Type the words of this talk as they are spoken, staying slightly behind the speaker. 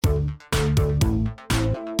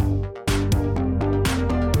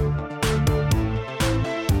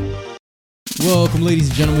Welcome, ladies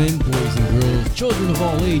and gentlemen, boys and girls, children of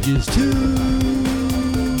all ages, to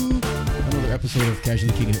another episode of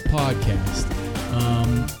Casually Kickin' It podcast.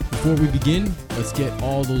 Before we begin, let's get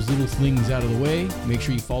all those little things out of the way. Make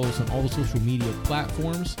sure you follow us on all the social media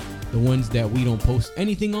platforms, the ones that we don't post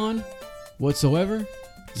anything on whatsoever.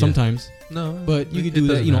 Sometimes. No. But you can do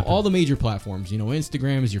that, all the major platforms,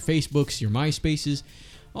 Instagrams, your Facebooks, your MySpaces,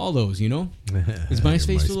 all those, Is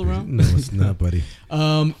MySpace still around? No, it's not, buddy.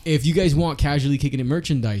 If you guys want Casually Kickin' It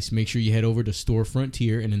merchandise, make sure you head over to Store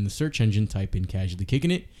Frontier and in the search engine type in Casually Kickin'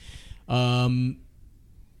 It.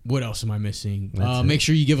 What else am I missing? Make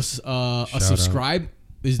sure you give us a subscribe.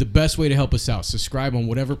 Is the best way to help us out. Subscribe on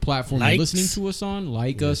whatever platform you're listening to us on.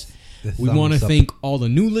 Like us. We want to thank all the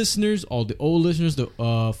new listeners, all the old listeners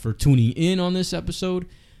for tuning in on this episode.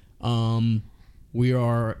 We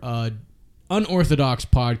are unorthodox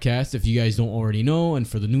podcast, if you guys don't already know, and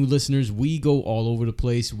for the new listeners, we go all over the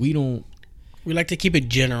place. We like to keep it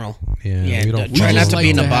general. Yeah, we don't try not to be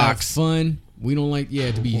in a box. Fun. We don't like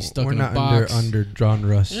to be stuck in a box. We're not under John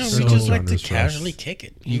Rush. We just like to casually kick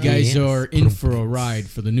it. You guys are in for a ride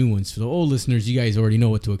for the new ones. For the old listeners, you guys already know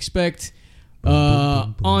what to expect.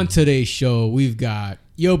 On today's show, we've got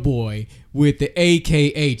your boy with the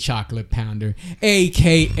AKA Chocolate Pounder,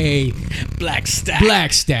 AKA Black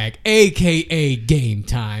Stack, AKA Game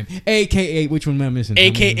Time, AKA which one am I missing?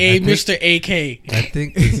 AKA Mr. AK. I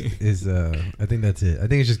think I think that's it. I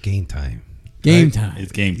think it's just Game Time. Game right? Time.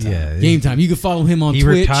 It's Game Time. Yeah, Game Time. You can follow him on Twitch. He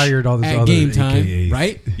retired all this at other Game Time, AKAs.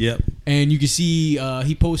 right? Yep. And you can see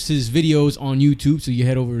he posts his videos on YouTube. So you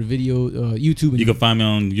head over to YouTube. And you can find me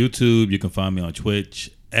on YouTube. You can find me on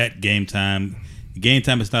Twitch at Game Time. Game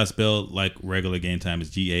Time is not spelled like regular Game Time. It's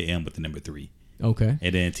GAM with the number 3. Okay.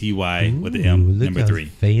 And then TY with the M, number 3.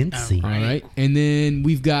 Fancy. All right. And then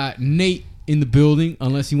we've got Nate in the building,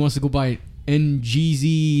 unless he wants to go by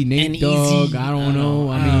NGZ, Nate Dog. I don't know.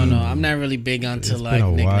 I don't know. I'm not really big onto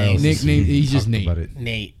nicknames. Nickname. He's just Nate.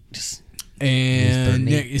 Nate. Just. And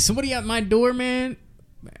is somebody at my door, man?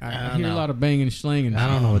 I hear a lot of banging and slanging. I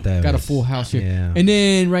don't know what that is. Got a full house here. Yeah. And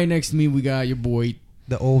then right next to me, we got your boy,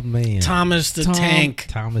 the old man. Thomas the Tank.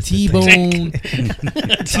 Thomas T-Bone.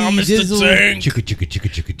 Thomas the Tank.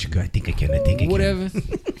 Chugga. I think I can. Whatever.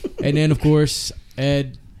 And then, of course,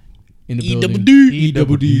 Ed in the building.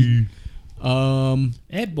 E-double-D.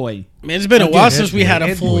 Ed boy. Man, it's been a while since we had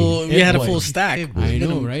a full stack. I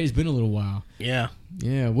know, right? It's been a little while. Yeah.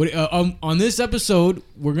 Yeah. What? On this episode,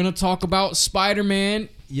 we're gonna talk about Spider-Man.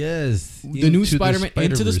 Yes. The new Spider-Man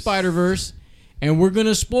Into the Spider-Verse. And we're going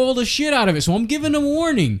to spoil the shit out of it. So I'm giving them a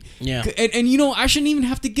warning. Yeah. And I shouldn't even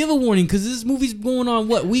have to give a warning because this movie's going on,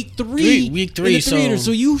 week 3? Week 3. In the theater, so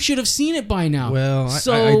you should have seen it by now. Well,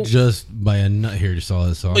 I just by a nut here saw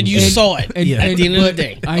this. But you saw it at the end of the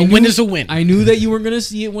day. A win is a win. I knew that you weren't going to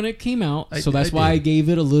see it when it came out. So that's why I gave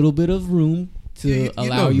it a little bit of room to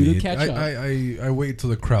allow you to catch up. I wait till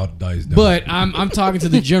the crowd dies down. But I'm talking to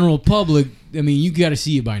the general public. I mean, you got to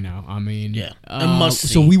see it by now. I mean, yeah, a must see.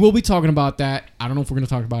 So we will be talking about that. I don't know if we're going to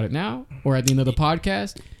talk about it now or at the end of the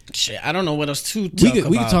podcast. Shit, I don't know what else to talk about.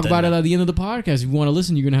 We can talk about it at the end of the podcast. If you want to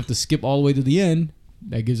listen, you're going to have to skip all the way to the end.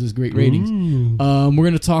 That gives us great ratings. We're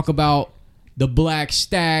going to talk about the Black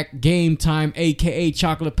Stack, Game Time, a.k.a.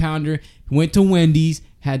 Chocolate Pounder. Went to Wendy's.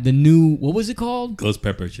 Had the new, what was it called? Ghost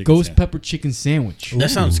pepper chicken sandwich.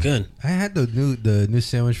 That sounds good. I had the new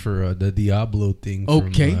sandwich for the Diablo thing.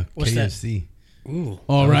 Okay, from, what's KFC. That? Ooh,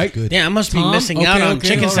 all right. Good. Yeah, I must be missing out on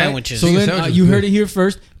chicken sandwiches. So then you heard it here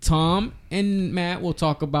first. Tom and Matt will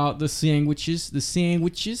talk about the sandwiches.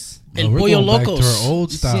 El Pollo Locos. Back to our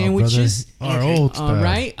old style, sandwiches. Brother. Our old style.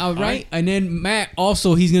 All right. And then Matt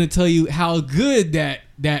also, he's gonna tell you how good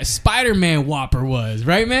that Spider-Man Whopper was.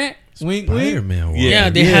 Right, Matt? Wink, Spider-Man Whopper. Yeah,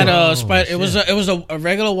 they had a It was a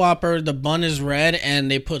regular Whopper. The bun is red, and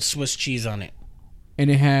they put Swiss cheese on it. And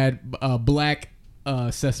it had black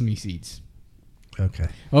sesame seeds. Okay.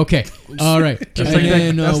 All right. And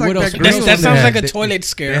then what else? That sounds like a toilet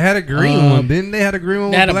scare. They had a green one, didn't they? Had a green one.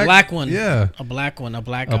 They had a black one. Yeah. A black one. A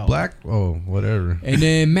black. Oh, whatever. And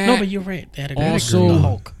then Matt. No, but you're right. They had a green also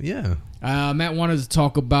Hulk. Yeah. Matt wanted to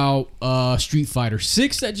talk about Street Fighter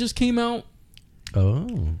 6 that just came out.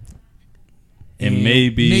 Oh. And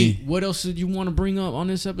maybe Nate, what else did you want to bring up on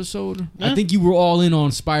this episode? I think you were all in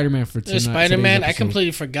on Spider-Man for tonight. Spider-Man, I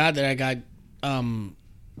completely forgot that I got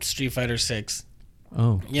Street Fighter 6.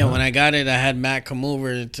 Oh. Yeah, when I got it, I had Matt come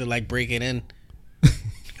over to break it in.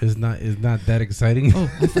 It's not that exciting. Oh,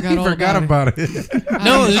 I forgot about it.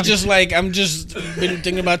 No, it's just I'm just been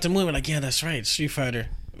thinking about the movie. Yeah, that's right, Street Fighter.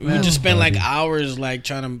 We just spent hours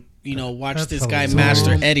trying to watch That's this guy hilarious.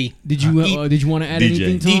 Master Eddie. Did you want to add DJ.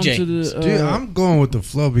 anything, Tom, DJ. to the? Dude, I'm going with the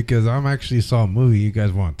flow because I'm actually saw a movie you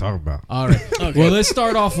guys want to talk about. All right. Okay. Well, let's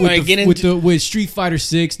start off with Street Fighter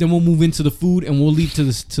 6. Then we'll move into the food, and we'll leave to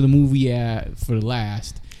the movie for the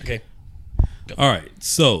last. Okay. All right.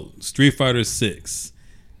 So Street Fighter 6.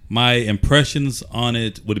 My impressions on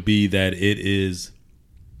it would be that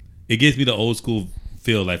it gives me the old school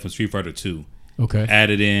feel like from Street Fighter 2. Okay.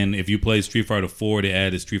 Added in, if you play Street Fighter 4, they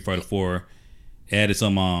added Street Fighter 4, added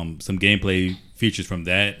some gameplay features from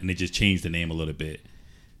that, and they just changed the name a little bit.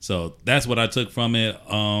 So that's what I took from it.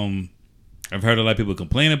 I've heard a lot of people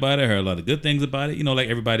complain about it. I heard a lot of good things about it. Like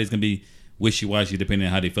everybody's gonna be wishy-washy depending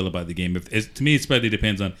on how they feel about the game. To me, it especially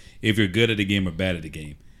depends on if you're good at the game or bad at the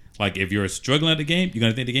game. Like if you're struggling at the game, you're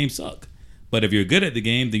gonna think the game suck. But if you're good at the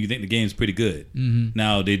game, then you think the game's pretty good. Mm-hmm.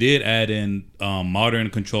 Now, they did add in modern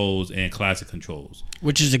controls and classic controls.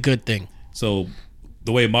 Which is a good thing. So,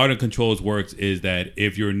 the way modern controls works is that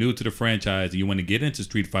if you're new to the franchise and you want to get into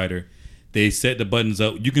Street Fighter, they set the buttons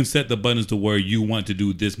up. You can set the buttons to where you want to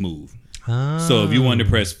do this move. So, if you want to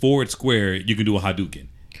press forward square, you can do a Hadouken.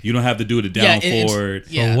 You don't have to do the down forward.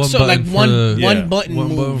 Yeah, so like one button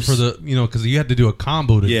for the because you have to do a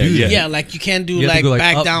combo to do that. Yeah, like you can't do like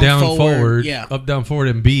back up, down forward. Yeah, up down forward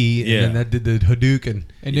and B. Yeah, and then that did the Hadouken.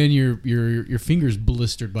 And then your fingers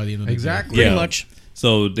blistered by the end of the exactly game. Pretty much.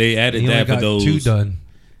 So they added that for those 2 done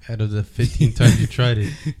out of the 15 times you tried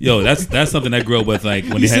it. Yo, that's something I grew up with. Like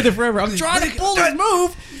when you sit there forever. I'm trying to pull this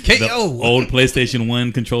move. The old PlayStation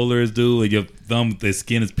 1 controllers do. Your thumb, the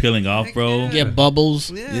skin is peeling off, bro. Yeah, bubbles.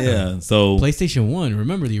 Yeah. So PlayStation 1.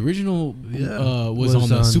 Remember the original was on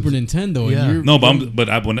the Super Nintendo. Yeah.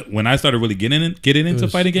 And when I started really getting into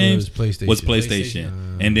fighting games was PlayStation.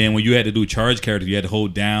 And then when you had to do charge characters, you had to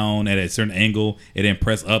hold down at a certain angle and then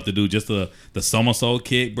press up to do just the somersault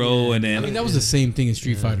kick, bro. Yeah. And then that was the same thing in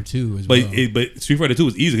Street Fighter 2 as well. But Street Fighter 2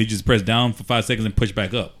 was easy. You just press down for 5 seconds and push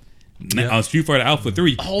back up. On Street Fighter Alpha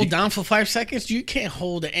 3, hold down for 5 seconds. You can't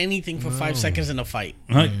hold anything for 5 seconds in a fight.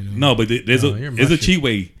 No, but there's a cheat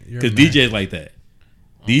way because DJ is like that.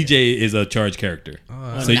 DJ is a charge character.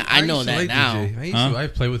 I know that now. I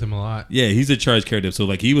play with him a lot. Yeah, he's a charge character. So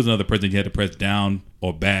like he was another person you had to press down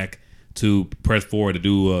or back to press forward to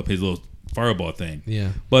do his little fireball thing. Yeah.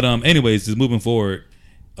 But anyways, just moving forward.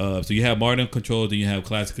 So you have modern controls and you have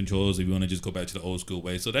classic controls if you want to just go back to the old school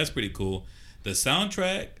way. So that's pretty cool. The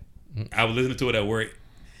soundtrack, I was listening to it at work,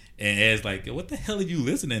 and Ed's like, what the hell are you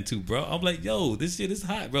listening to, bro? I'm like, yo, this shit is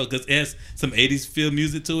hot, bro, because it has some 80s feel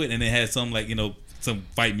music to it, and it has some, like, some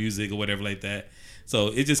fight music or whatever like that. So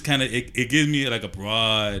it just kind of, it gives me, like, a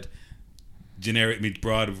broad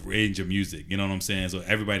range of music, you know what I'm saying? So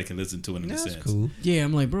everybody can listen to it in a sense. Cool. Yeah,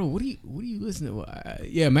 I'm like, bro, what are you listening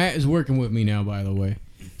to? Matt is working with me now, by the way.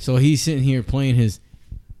 So he's sitting here playing his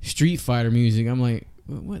Street Fighter music. I'm like,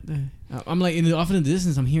 what the? I'm like, off in the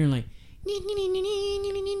distance, I'm hearing like.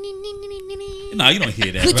 No, you don't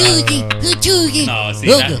hear that,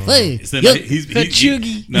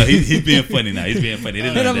 bro. He's being funny now. He's being funny.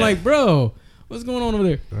 And I'm like, bro, what's going on over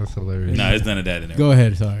there? That's hilarious. No, it's none of that in there. Go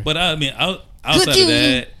ahead, sorry. But I mean, outside of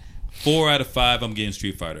that, 4 out of 5, I'm getting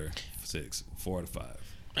Street Fighter 6. 4 out of 5.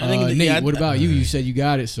 I think Nate, what about you? You said you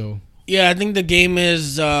got it, so. Yeah, I think the game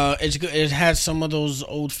is it's good. It has some of those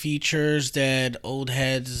old features that old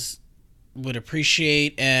heads would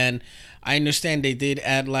appreciate, and I understand they did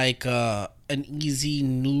add like an easy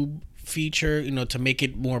noob feature, to make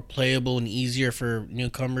it more playable and easier for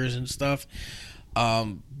newcomers and stuff.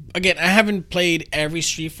 Again, I haven't played every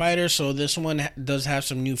Street Fighter, so this one does have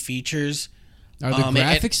some new features. Are the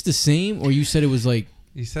graphics the same, or you said it was like?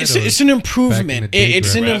 It's an improvement.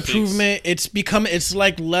 It's an improvement. It's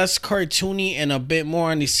like less cartoony and a bit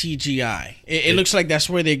more on the CGI. It looks like that's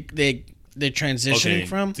where they're transitioning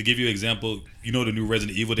from. To give you an example, the new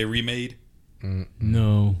Resident Evil they remade?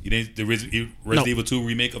 No. You didn't the Resident Evil 2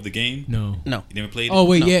 remake of the game? No. You never played it? Oh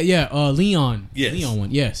wait, yeah. Leon. Yes. Leon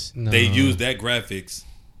one. Yes. No. They used that graphics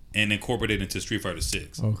and incorporated it into Street Fighter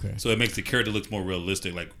 6. Okay. So it makes the character look more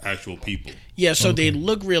realistic, like actual people. Yeah, so they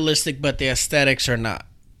look realistic, but the aesthetics are not.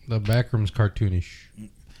 The backroom's cartoonish.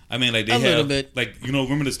 I mean, like they have, little bit. Like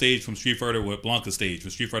remember the stage from Street Fighter, with Blanca's stage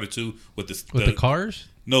from Street Fighter 2 with the cars?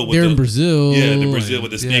 No, they're in Brazil. Yeah, the Brazil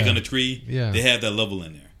with the snake on the tree. Yeah, they have that level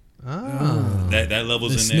in there. Oh. That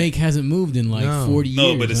level's in there. The snake hasn't moved in like 40 years.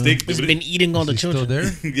 No, but the snake has been eating all the children.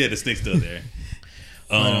 Still there? Yeah, the snake's still there.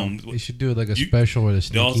 They should do it like a special where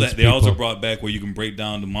they also brought back where you can break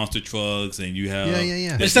down the monster trucks and you have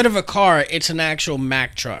instead of a car, it's an actual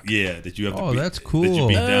Mack truck. Yeah, that you have to. Oh, that's cool. So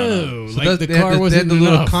like the car wasn't the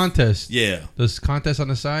little enough. contest. Yeah, this contest on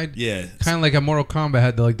the side. Yeah, kind of like a Mortal Kombat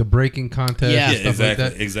had the breaking contest. Yeah, and stuff exactly,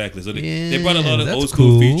 like that. exactly. So they brought a lot of old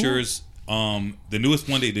school features. The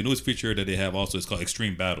newest feature that they have also is called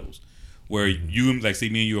Extreme Battles, where you like say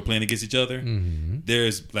me and you are playing against each other. Mm-hmm.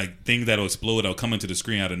 There's like things that'll explode, that'll come into the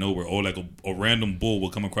screen out of nowhere, or like a random bull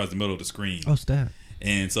will come across the middle of the screen. Oh, snap.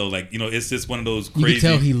 And so, like, it's just one of those crazy. You can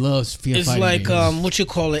tell he loves fighting. It's like games. what you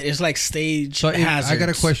call it? It's like stage hazards. I got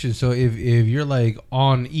a question. So if you're like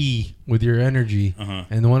on E with your energy,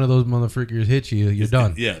 and one of those motherfuckers hits you, you're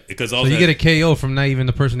done. Yeah, because you get a KO from not even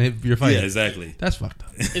the person hit you're fighting. Yeah, exactly. That's fucked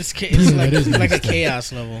up. It's like a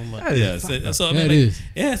chaos level. But. Yeah, so I mean, it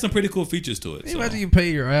has some pretty cool features to it. Imagine you pay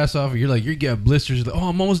your ass off, and you're getting blisters. Like, oh,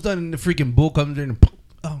 I'm almost done, and the freaking bull comes in and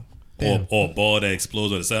or a ball that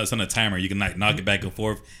explodes, or it's on a timer. You can knock it back and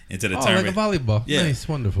forth into the timer. Like a volleyball. Yeah. Nice,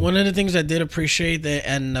 wonderful. One of the things I did appreciate that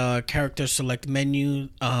and character select menu,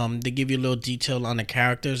 they give you a little detail on the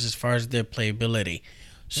characters as far as their playability.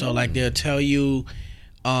 So like they'll tell you,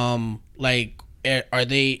 like are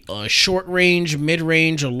they a short range, mid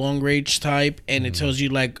range, or long range type, and it tells you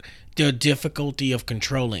like their difficulty of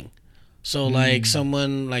controlling. So like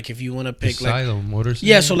someone like if you want to pick like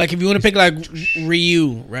so like if you want to pick like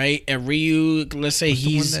Ryu, right? And Ryu, let's say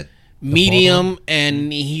he's medium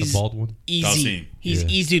and he's easy. He's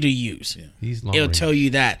easy to use. Yeah. He's long It'll range. tell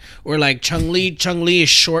you that. Or like Chun-Li is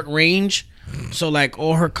short range. So like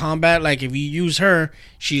all her combat, like if you use her,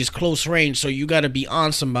 she's close range. So you got to be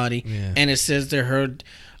on somebody, and it says that her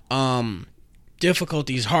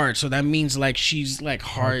difficulty is hard, so that means like she's like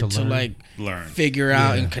hard to like learn, figure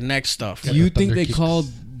out and connect stuff. Do you think they called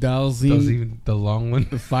Dalzine the long one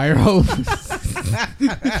the fire hose?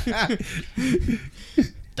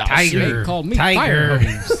 Tiger called me fire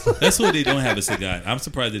hose. That's what they don't have a Sagat. I'm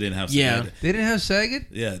surprised they didn't have Sagat. Yeah, they didn't have Sagat.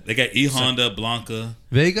 Yeah, they got Honda, Blanca,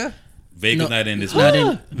 Vega's not in this.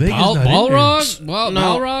 Balrog?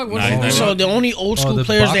 Balrog? So the only old school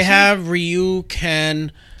players they have: Ryu,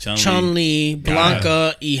 Ken, Chun-Li,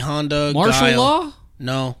 Blanca, Honda, Martial Guile. Law?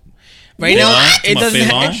 No. Right now, it doesn't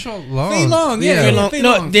have Fei Long. Yeah.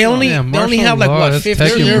 No, they only have like what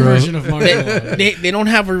 50 their version of Martial Law. They don't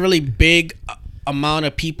have a really big amount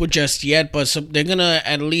of people just yet, but they're gonna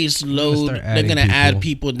at least load. They're gonna add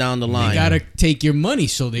people down the line. They gotta take your money,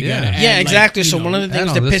 so they gotta add, exactly. So one of the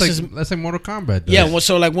things that pisses that's like Mortal Kombat does. Yeah, well,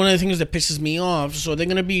 so like one of the things that pisses me off. So they're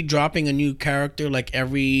gonna be dropping a new character like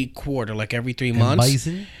every quarter, like every 3 months.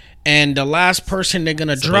 Bison? And the last person they're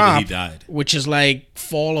gonna drop, which is like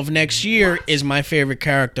fall of next year, is my favorite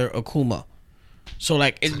character, Akuma. So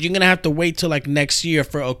like you're gonna have to wait till like next year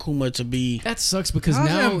for Akuma to be. That sucks because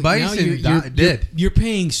now you're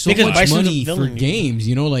paying so much money for games.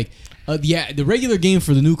 You know, like the regular game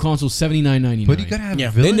for the new console $79.99. But you gotta have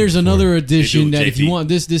a then there's another edition that if you want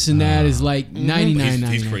this and that is like $99.99.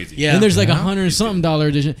 He's crazy. Yeah. And there's like $100-something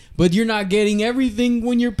edition, but you're not getting everything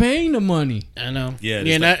when you're paying the money. I know. Yeah,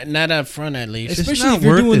 not up front at least. Especially if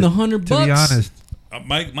you're doing the $100. To be honest,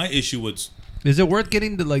 my issue was. Is it worth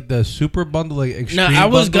getting the super bundle, like extreme? No, I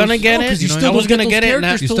was gonna get it. I was gonna get it.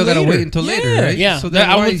 Now. You still gotta wait until later, right? Yeah, so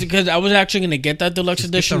I was actually gonna get that deluxe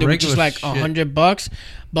edition, which is like $100.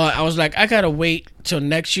 But I was like, I gotta wait till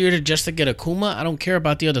next year to get Akuma. I don't care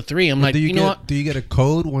about the other three. I'm like, you know what? Do you get a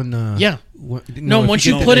code when? Yeah. Once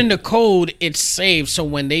you put in the code, it's saved. So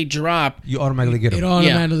when they drop, you automatically get it. It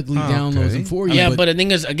automatically downloads them for you. Yeah, but the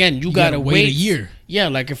thing is, again, you gotta wait a year. Yeah,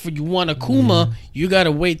 like if you want Akuma, you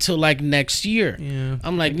gotta wait till like next year. Yeah.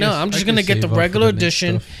 I'm like, no, I'm just gonna get the regular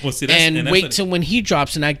edition and wait till when he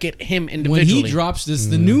drops, and I get him individually. When he drops this,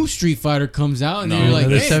 the new Street Fighter comes out, and you're like,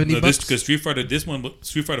 hey, $70. Because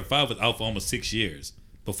Street Fighter 5 was out for almost 6 years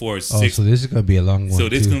before. So this is gonna be a long one. So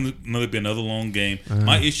this is gonna be another long game.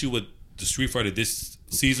 My issue with the Street Fighter this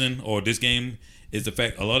season or this game is the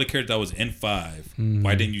fact a lot of characters that was in 5.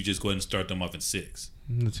 Why didn't you just go ahead and start them off in 6?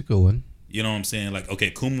 That's a good one. You know what I'm saying? Like, okay,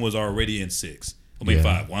 Kuma was already in 6. I mean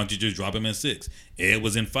 5. Why don't you just drop him in 6? Ed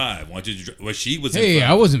was in 5. Why don't you? She was. Hey, in 5.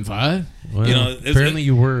 I was in 5. Well, you know, apparently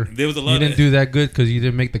you were. There was a lot. You didn't do that good because you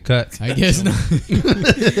didn't make the cut. I guess not.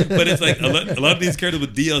 But it's like a lot of these characters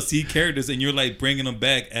with DLC characters, and you're like bringing them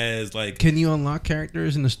back as like. Can you unlock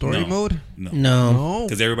characters in the story mode? No, no,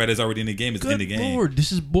 because everybody's already in the game is in the game. Lord,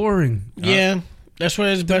 this is boring. Yeah. That's why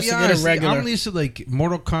it's best to get a regular. I'm used to like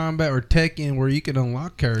Mortal Kombat or Tekken where you can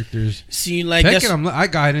unlock characters. See, like Tekken, I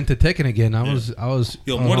got into Tekken again. I was.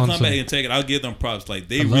 Mortal Kombat and Tekken. I'll give them props. Like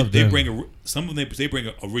they bring some of them. They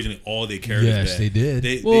bring originally all their characters. Yes, back. they did.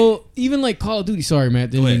 Even like Call of Duty. Sorry,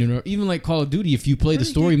 Matt. Even like Call of Duty, if you play the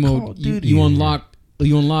story mode, you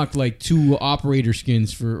unlock like 2 operator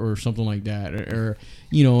skins or something like that, or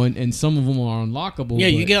and some of them are unlockable. Yeah,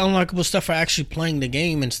 you get unlockable stuff for actually playing the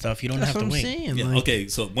game and stuff. You don't have to wait. Saying, yeah, okay,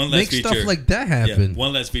 so one last feature. Make stuff like that happen. Yeah,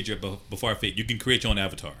 one last feature before I fade. You can create your own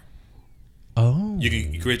avatar. Oh. You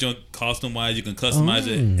can create your own costume wise. You can customize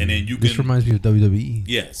it, and then you can. This reminds me of WWE.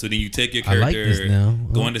 Yeah, so then you take your character, I like this now.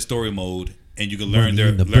 Go into story mode, and you can learn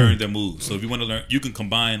their moves. So if you want to learn, you can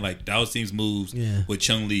combine like Dalsim's moves with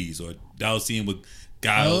Chun-Li's or Dalsim with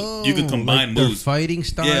Guile. You can combine like moves. Their fighting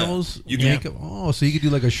styles. Yeah, you can make so you could do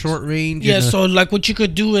like a short range. Yeah, so like what you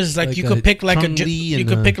could do is like you could pick like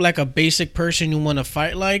pick like a basic person you want to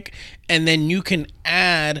fight like, and then you can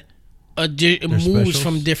add moves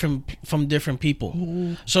from different people.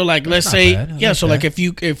 Ooh, so like let's say like if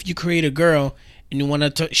you create a girl and you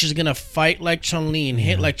want to she's gonna fight like Chun-Li and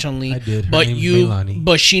hit like Chun-Li,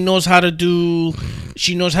 but she knows how to do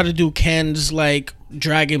Ken's like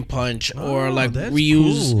Dragon Punch or like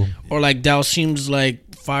Ryu's or like Dalsim's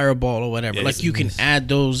like Fireball or whatever. Yeah, like you can add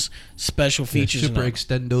those special features. Super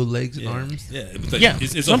extendo legs and arms. Yeah,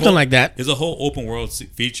 it's something like that. It's a whole open world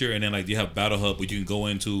feature, and then like you have Battle Hub where you can go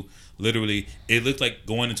into. Literally, it looks like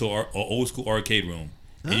going into an old school arcade room.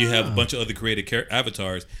 And you have a bunch of other created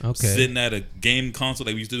avatars sitting at a game console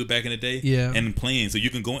like we used to do back in the day and playing. So you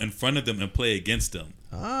can go in front of them and play against them.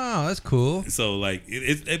 Oh, that's cool. So, like,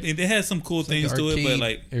 it has some cool things to it. But,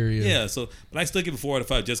 like, area. But I still give it 4 out of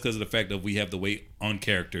 5 just because of the fact that we have to wait on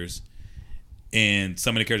characters. And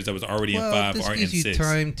some of the characters that was already in 5 are in 6. This gives you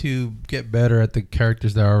time to get better at the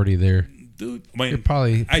characters that are already there. Dude, I mean,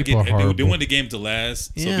 they want the game to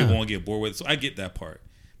last so people won't get bored with it. So I get that part.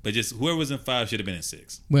 But just whoever was in 5 should have been in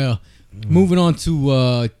 6. Well, moving on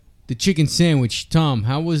to the chicken sandwich. Tom,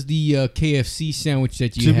 how was the KFC sandwich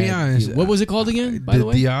that you had? To be honest, what was it called again, by the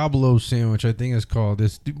way? The Diablo sandwich, I think it's called.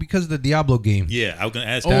 It's because of the Diablo game. Yeah, I was going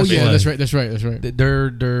to ask. Oh, yeah, that's right.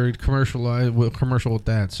 They're commercial with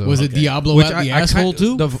that. So was it Diablo at the asshole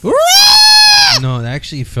too? No, it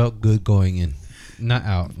actually felt good going in. Not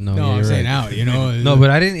out. No, I'm saying out. No,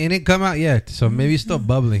 but it didn't come out yet, so maybe it's still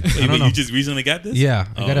bubbling. I don't know. You just recently got this? Yeah,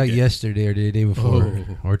 I got out yesterday or the day before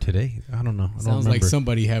or today. I don't know. Sounds like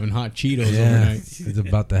somebody having hot Cheetos overnight. It's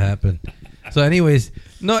about to happen. So, anyways,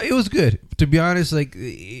 no, it was good. To be honest, like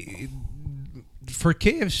for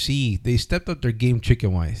KFC, they stepped up their game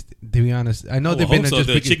chicken wise. To be honest, I know they've been just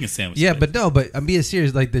the chicken sandwich. Yeah, but I'm being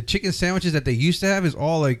serious. Like the chicken sandwiches that they used to have is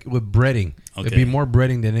all like with breading. Okay. It'd be more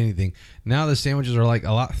breading than anything. Now the sandwiches are like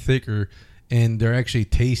a lot thicker and they're actually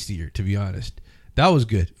tastier. To be honest, that was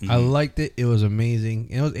good. Mm-hmm. I liked it. It was amazing.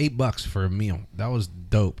 And it was $8 for a meal. That was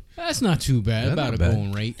dope. That's not too bad. That's about a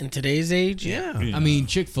going rate in today's age. Yeah. I mean,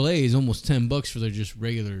 Chick-fil-A is almost $10 for their just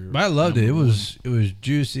regular. But I loved it. It was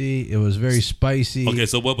juicy. It was very spicy. Okay,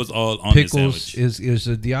 so what was all on pickles? The sandwich? Is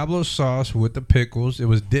a Diablo sauce with the pickles. It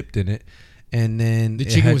was dipped in it, and then the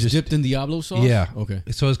chicken was dipped in Diablo sauce. Yeah. Okay.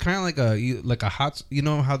 So it's kind of like a hot. You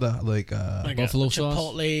know how the like buffalo sauce,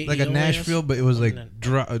 Chipotle, like a Nashville, but it was like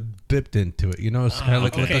dipped into it. It's kind of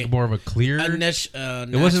like more of a clear.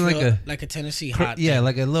 It wasn't like a Tennessee hot. Yeah,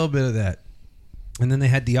 like a little bit of that. And then they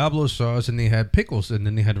had Diablo sauce, and they had pickles, and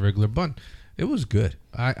then they had a regular bun. It was good.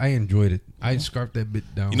 I enjoyed it. I scarfed that bit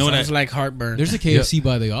down. You know what? Sounds like heartburn. There's a KFC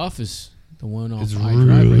by the office. The one off I really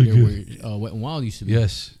Drive right good. There where Wet and Wild used to be.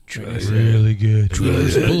 Yes. Really good.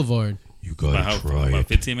 Universal Boulevard. You gotta try about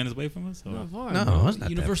 15 minutes away from us? Not far. No, it's not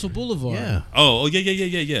Universal Boulevard. Yeah. Oh,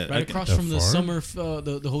 yeah. Right across from the summer,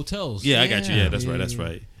 the hotels. Yeah, I got you. Yeah, that's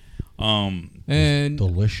right. And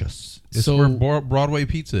delicious. It's where Broadway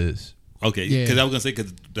Pizza is. Okay, because I was gonna say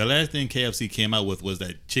because the last thing KFC came out with was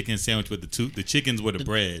that chicken sandwich with the chickens with the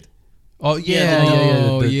bread. Oh yeah.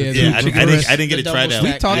 I didn't get to try that.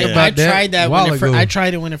 We talked about that. I tried that I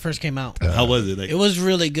tried it when it first came out. How was it? It was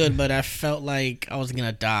really good, but I felt like I was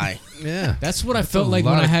gonna die. Yeah, that's what I felt like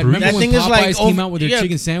when I had. Remember when Popeyes came out with their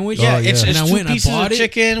chicken sandwich? Yeah, it's and I went two pieces and I bought of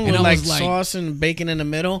chicken with like sauce and bacon in the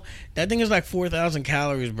middle. That thing is like 4,000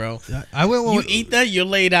 calories, bro. You eat that, you're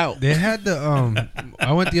laid out. They had the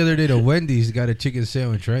I went the other day to Wendy's, got a chicken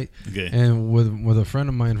sandwich, right? Okay. And with a friend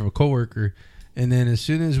of mine from a coworker. And then as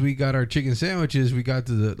soon as we got our chicken sandwiches, we got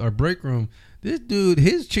to our break room. This dude,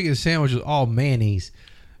 his chicken sandwich was all mayonnaise.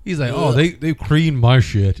 He's like, "Oh, they creamed my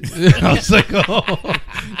shit." I was like, "Oh,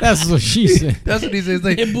 that's what she said." That's what he said.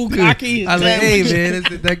 Like, Bukkake. I was like, "Hey, man,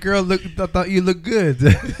 that girl I thought you looked good."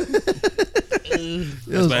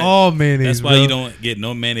 It was all mayonnaise. That's why you don't get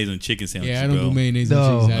no mayonnaise on chicken sandwiches. Yeah, I don't do mayonnaise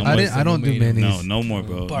on chicken sandwiches. I don't do mayonnaise. No more,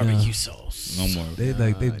 bro. Barbecue sauce. No more.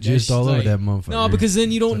 They just all over that motherfucker. No, because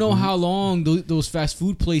then you don't know how long those fast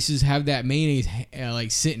food places have that mayonnaise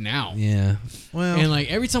like sitting out. Yeah. Well, and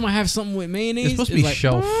like every time I have something with mayonnaise, it's supposed to be like,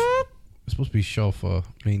 shelf. It's supposed to be shelf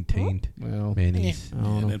maintained. Well, mayonnaise. I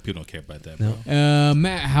don't know. People don't care about that, bro.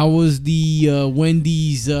 Matt, how was the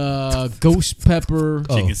Wendy's ghost pepper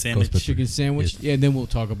chicken sandwich? Chicken sandwich. Yes. Yeah, and then we'll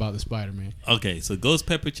talk about the Spider-Man. Okay, so ghost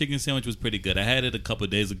pepper chicken sandwich was pretty good. I had it a couple of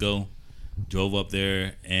days ago. Drove up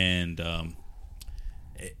there and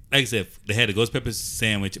like I said, they had the ghost pepper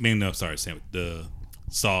sandwich. Sandwich. The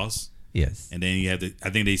sauce. Yes. And then you have I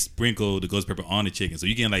think they sprinkle the ghost pepper on the chicken, so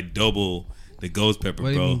you can like double the ghost pepper,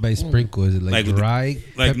 what bro. What do you mean by sprinkle? Is it like dry?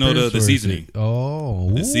 The seasoning.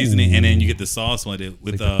 The seasoning, and then you get the sauce with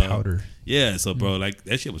like the powder. Yeah, so bro, like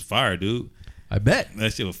that shit was fire, dude. I bet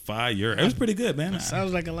that shit was fire. It was pretty good, man.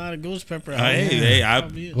 Sounds like a lot of ghost pepper.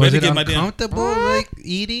 Was it uncomfortable like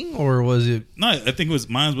eating, or was it? No, I think it was.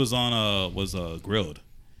 Mine was on grilled.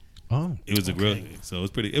 Oh, it was a grill, so it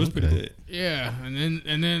was pretty. It was pretty good. Yeah, and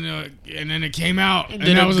then it came out, and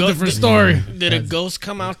that was a different story. Did a ghost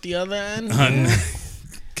come out the other end?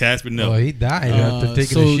 Casper, no. Oh, he died after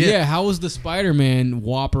taking a shit. Yeah, how was the Spider-Man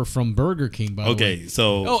Whopper from Burger King? By the way. Okay,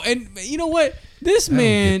 so and you know what? This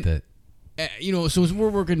man. So as we're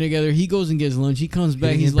working together, he goes and gets lunch. He comes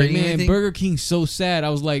back. He's like, man, anything? Burger King's so sad. I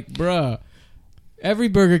was like, bruh, every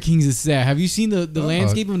Burger King's is sad. Have you seen the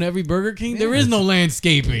landscaping of every Burger King? There is no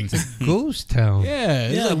landscaping. It's a ghost town. Yeah,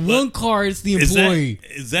 it's like one car. It's the employee.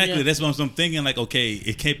 Exactly. Yeah. That's what I'm thinking. Like, okay,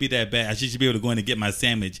 it can't be that bad. I should be able to go in and get my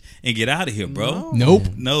sandwich and get out of here, bro. Nope.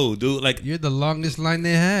 No, dude. Like, you're the longest line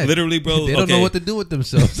they had. Literally, bro. They don't know what to do with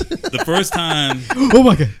themselves. The first time. Oh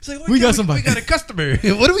my god. Like, we got somebody. We got a customer.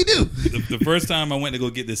 What do we do? The first time I went to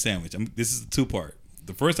go get this sandwich. This is the 2-part.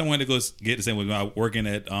 The first time I went to go get the sandwich, I was working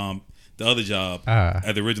at the other job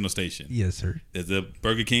at the original station. Yes, sir. There's a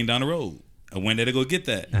Burger King down the road. I went there to go get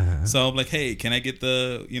that. So I'm like, hey, can I get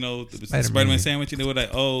the Spider-Man sandwich? And they were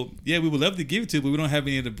like, oh, yeah, we would love to give it to you, but we don't have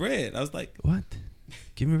any of the bread. I was like, what?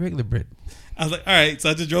 Give me regular bread. I was like, all right. So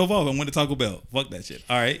I just drove off and went to Taco Bell. Fuck that shit.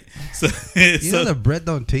 All right. So the bread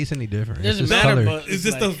don't taste any different. It doesn't matter, but it's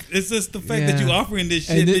just the fact that you offering this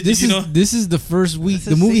shit. This is the first week.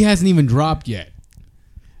 The movie hasn't even dropped yet.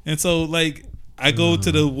 And so like I go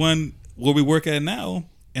to the one where we work at now,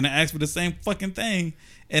 and I ask for the same fucking thing,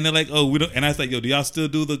 and they're like, "Oh, we don't." And I was like, "Yo, do y'all still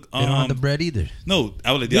do the?" They don't have the bread either. No,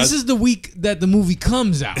 I was like, "This is the week that the movie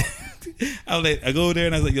comes out." I go there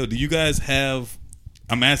and I was like, "Yo, do you guys have?"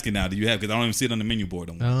 I'm asking now, do you have? Because I don't even see it on the menu board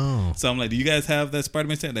anymore. Oh. So I'm like, do you guys have that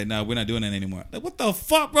Spider-Man sandwich? Like, no, we're not doing that anymore. Like, what the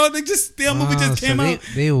fuck, bro? They just movie just came out.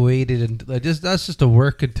 They waited and that's just to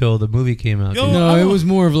work until the movie came out. Yo, no, it was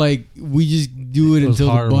more of like we just do it until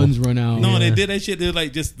horrible. The buns run out. No, they did that shit. They're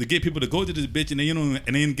like just to get people to go to this bitch,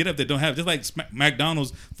 and then get up. They don't have just like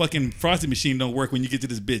McDonald's fucking frosty machine don't work when you get to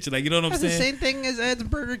this bitch. Like, you know what I'm saying? That's the same thing as Ed's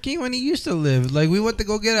Burger King when he used to live. Like we went to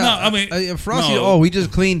go get a frosty. No. Oh, we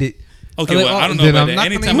just cleaned it. Okay, well, I don't know about that.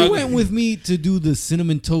 Anytime who went with me to do the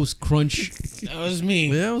cinnamon toast crunch? That was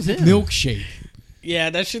me. That was him. Milkshake. Yeah,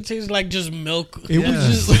 that shit tastes like just milk. It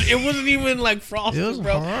wasn't even like frosted, it was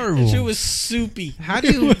bro. horrible. That shit was soupy. How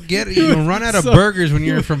do you run out of burgers when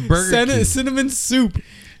you're from Burger King? Cinnamon soup.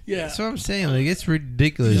 Yeah, that's what I'm saying. Like it's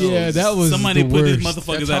ridiculous. Yeah, that was somebody the put worst. These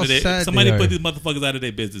motherfuckers out of their. Somebody put these motherfuckers out of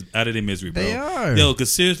their business, out of their misery, bro. They are. Yo,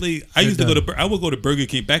 because seriously, I would go to Burger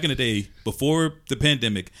King back in the day before the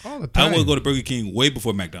pandemic. All the time. I would go to Burger King way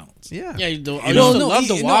before McDonald's. Yeah, yeah. Love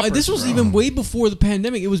the Whopper. This was even way before the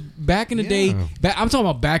pandemic. It was back in the day. I'm talking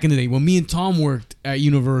about back in the day when me and Tom worked at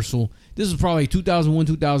Universal. This was probably 2001,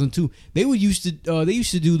 2002. They used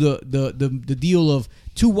to do the deal of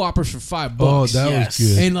 2 Whoppers for $5. Oh, that was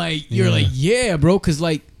good. And like you're like, yeah, bro, because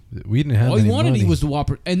like we didn't have all you wanted money. was the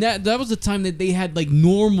Whopper, and that was the time that they had like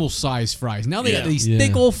normal size fries. Now they got these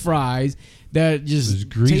thick old fries that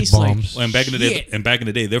just taste bombs. like. Well, and back in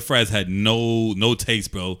the day, their fries had no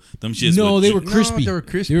taste, bro. Them shits. They were crispy. They were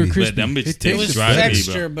crispy. But them bitches taste dry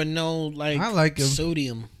texture, bro. but no like. I like them.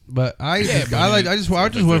 Sodium. But I just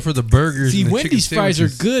went for the burgers. See, and the Wendy's fries are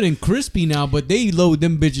good and crispy now, but they load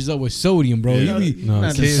them bitches up with sodium, bro. Yeah.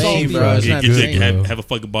 KFC fries are good. Have a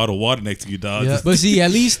fucking bottle of water next to you, dog. Yeah. But see,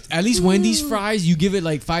 at least Wendy's fries, you give it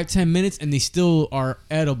like 5-10 minutes and they still are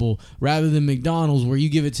edible, rather than McDonald's where you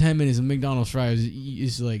give it 10 minutes and McDonald's fries,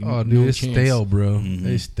 it's like it's stale, bro. Mm-hmm.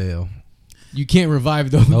 They stale. You can't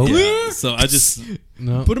revive those. Nope. Yeah. So I just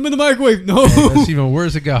put them in the microwave. No, that's even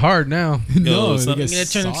worse. It got hard now. No, they get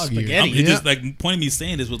turned into spaghetti. It just like point of me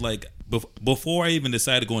saying this was like before I even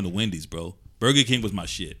decided to go into Wendy's, bro. Burger King was my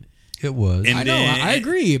shit. It was. And I know. I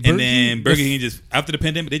agree. And then Burger King just after the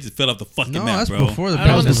pandemic, they just fell off the fucking map, that's bro. before the I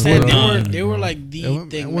don't pandemic. understand. They were like the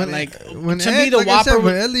thing. When To Ed, me, the like I Whopper. said,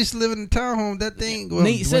 when Ed used to live in the townhome, that thing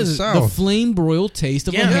Nate says the south. flame broiled taste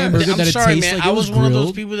of a Yeah, hamburger I'm that sorry, it tastes man. like I it was was one of those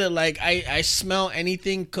grilled. people that like I smell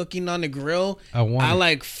anything cooking on the grill. I want it.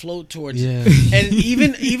 like float towards Yeah. it. And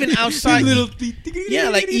even outside, yeah,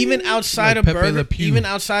 like even outside Like of Pepe Le burger, Pew. even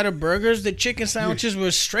outside of burgers, the chicken sandwiches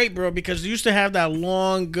were straight, bro. Because they used to have that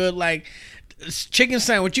long, good like chicken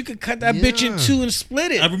sandwich. You could cut that bitch in two and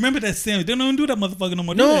split it. I remember that sandwich. They don't even do that motherfucker no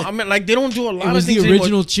more. No, do they? I mean like they don't do a lot It of was things the anymore.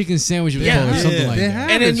 original chicken sandwich, Yeah. or something like They that. have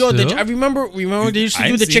And then it yo, still. I remember they used to I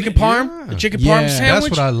do ain't the seen chicken it. parm, the chicken Yeah. parm That's sandwich.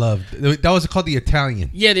 That's what I loved. That was called the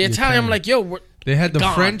Italian. Yeah, the Italian. I'm like, yo, They had the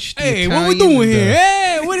Gone. French. The Hey, Italian, what we doing the- here?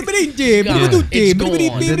 Hey, what do we do? It's gone.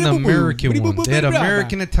 And then the American one. They had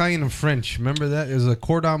American, Italian, and French. Remember that? There's a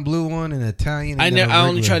cordon bleu one and Italian. I and then a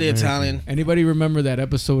only regular tried the American. Italian. Anybody remember that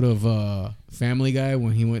episode of Family Guy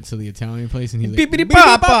when he went to the Italian place and he's like,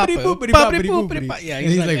 Bippity-bop-bop, "Bippity-boppity-boopity." yeah, And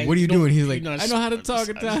he's like, what are you doing? He's like, you know, I know how to talk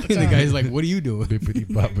Italian. Italian. The guy's like, what are you doing?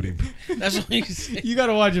 Bippity-boppity. That's what he said. You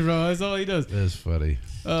gotta watch it, bro. That's all he does. That's funny.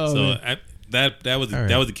 Oh, So man. that was All right.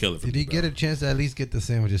 that was a killer. For Did me, you bro. get a chance to at least get the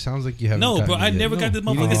sandwich? It sounds like you haven't. No, bro. gotten I it yet. never got this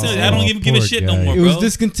No. motherfucker Oh, sandwich. I don't even give a poor shit guy. no more, It bro. was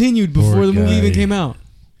discontinued before Poor the movie guy. even came out.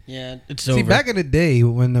 Yeah, it's See, over. back in the day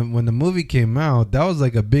when the movie came out, that was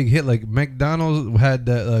like a big hit. Like McDonald's had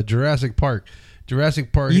that Jurassic Park.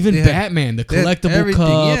 Even they had- Batman, the they had collectible everything,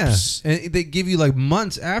 cups. yeah. And they give you like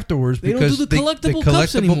months afterwards They don't because do the collectible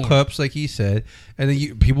cups anymore. cups, like he said, and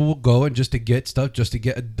then people will go and just to get stuff, just to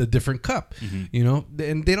get a different cup, you know.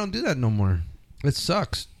 And they don't do that no more. It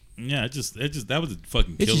sucks. Yeah, it just that was a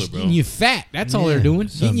fucking It's killer, just bro. getting you fat. That's all Yeah, they're doing.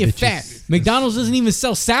 some Getting you bitches. fat. McDonald's doesn't even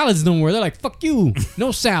sell salads no more. They're like, fuck you.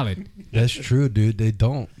 No salad. That's true, dude. They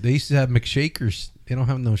don't. They used to have McShakers. They don't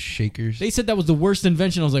have no shakers. They said that was the worst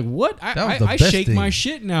invention. I was like, what? That was I the best shake thing. my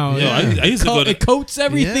shit now. Yeah, I used to go to- It coats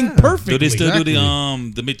everything Yeah. perfectly. Do they still Exactly.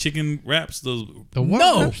 do the McChicken wraps? Those The what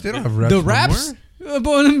No. wraps? They don't have wraps. The no wraps? more.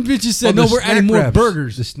 Boy, them bitches said, Oh, no, the we're adding snack more wraps.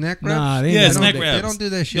 burgers. The snack wraps. Nah, they yeah, ain't snack got wraps. They don't do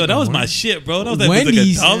that shit. Yo, that no was more. my shit, bro. That was like,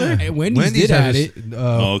 Wendy's, like $1. yeah. Wendy's did has add it.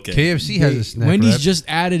 Oh, okay. KFC has a snack Wendy's wrap. just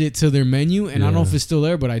added it to their menu, and I don't know Yeah. if it's still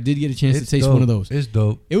there, but I did get a chance It's to taste dope. one of those. It's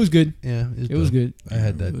dope. It was good. Yeah, It was good. I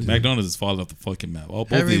had that too. McDonald's is falling off the fucking map. Oh,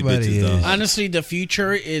 both Everybody of these bitches, is. dog. Honestly, the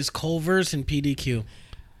future is Culver's and PDQ.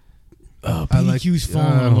 Oh, I like- PDQ's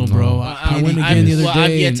falling I a little, don't bro. know. I went I've- again the other well, day.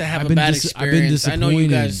 I've yet and to have I've a been bad I've been experience. I know you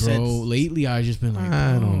disappointed, guys bro. said- Lately, I've just been like,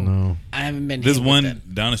 I don't know. I haven't been. There's hit with one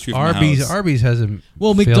that. down the street from my house. Arby's hasn't.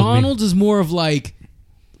 Well, failed me. McDonald's is more of like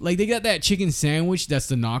they got that chicken sandwich that's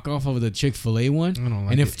the knockoff of the Chick-fil-A one. I don't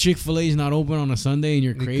like and if it. Chick-fil-A is not open on a Sunday and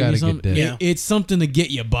you're You craving gotta get something, that. Yeah. it's something to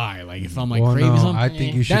get you by. Like if I'm like Well, craving no, something, I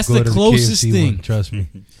think you should That's go the to closest the KFC thing. One, trust me.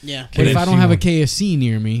 Yeah. but if I don't KFC have a one. KFC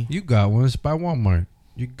near me, You got one. It's by Walmart.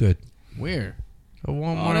 You're good. where? A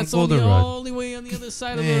Walmart Oh, that's on on the Goldenrod. all the way on the other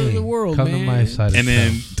side of Hey, the world, come man. to my side. And of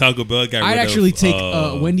then town. Taco Bell got I'd rid actually of,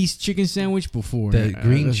 take Wendy's chicken sandwich before that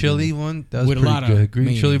green that's chili good. one. That was With a pretty lot of good.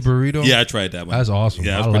 Green chili mayonnaise. burrito. Yeah, I tried that one. That's awesome.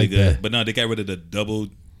 Yeah, I that was pretty like good. that. But no, they got rid of the double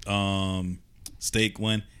steak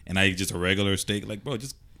one, and I ate just a regular steak. Like, bro,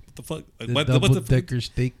 just what the fuck? Like, The what double the decker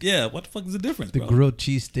steak. Yeah, what the fuck is the difference, The bro? grilled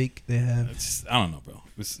cheese steak they have. I don't know, bro.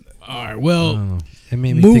 All right, I well, don't know. It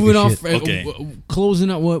made me moving take a off, shit. Okay.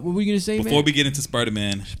 Closing up. What were we gonna say, Before man? we get into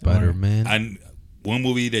Spider-Man, Spider-Man. one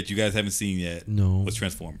movie that you guys haven't seen yet No. was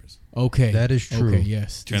Transformers. Okay, That is true. Okay,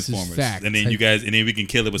 yes, Transformers. This is fact. And then we can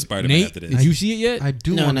kill it with Spider-Man Nate, after this. did you see it yet? I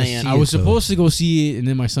do No, want to not see yet. it. I was though. supposed to go see it, and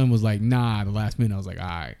then my son was like, "Nah." The last minute, I was like, "All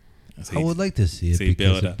right." So I would like to see it so you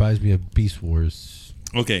bailed because it out. buys me a Beast Wars.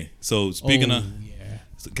 Okay, so speaking of yeah,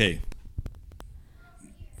 okay,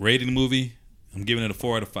 rating the movie, I'm giving it a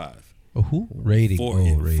 4 out of 5. Oh, who? Rating.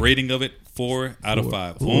 Rating of it 4 out of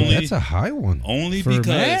 5. Ooh, only that's a high one. only For because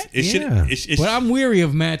Matt? it should. Yeah. It but I'm weary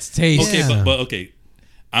of Matt's taste. okay, Yeah. but okay,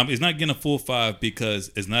 it's not getting a full 5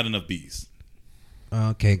 because it's not enough bees.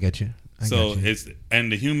 Okay, got you. I So got you. it's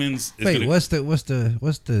and the humans. It's Wait, gonna, what's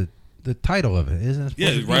the title of it? Isn't it? yeah,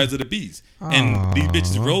 supposed to be- Rise of the Bees, and these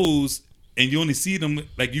bitches Aw. rose. And you only see them,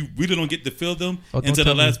 like, you really don't get to feel them Oh, don't until the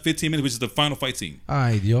tell me. last 15 minutes, which is the final fight scene. All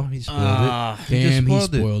right, yo, he spoiled Ah, it. He just Damn, he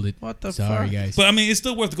spoiled it. What the Sorry, fuck? guys. But I mean, it's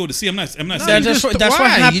still worth to go to see. I'm not No, That's saying. just what why?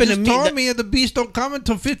 happened You to just me. told That- me the beast don't come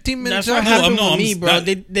until 15 minutes That's what after. happened no, with me, I'm bro. not-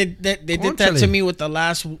 They did that to Conchale. me with the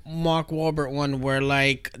last Mark Wahlberg one, where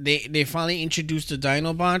like they finally introduced the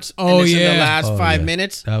Dinobots. Oh, and it's in yeah. the last Oh, 5 yeah.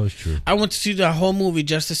 minutes. That was true. I went to see the whole movie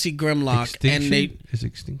just to see Grimlock, Extinction? and they. It's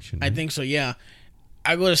Extinction. I right? think so. Yeah.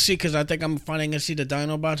 I go to see because I think I'm finally gonna see the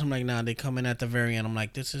Dinobots. I'm like, nah, they come in at the very end. I'm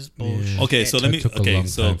like, this is bullshit. Yeah. Okay, so let me. That took a Okay, long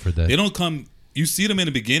so time for that. they don't come you see them in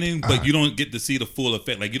the beginning, but you don't get to see the full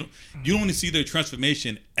effect. Like you don't only see their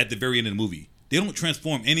transformation at the very end of the movie. They don't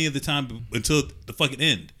transform any of the time until the fucking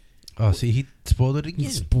end. Oh, see, he spoiled it again.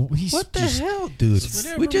 What the hell, dude?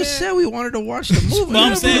 Whatever, we just man. said we wanted to watch the movie. But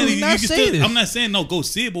I'm saying I'm not saying no, go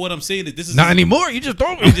see it. But what I'm saying is this is not anymore. You just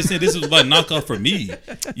told me. I'm just saying this is like knockoff for me.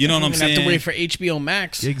 You know what I'm saying? Have to wait for HBO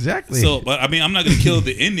Max. Exactly. So, but I mean, I'm not gonna kill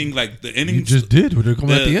the ending. Like the ending, you just did. When they're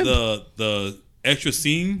coming at the end. The extra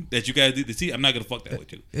scene that you guys did to see, I'm not gonna fuck that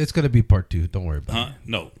with you. It's gonna be part 2. Don't worry about it.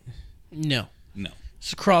 No.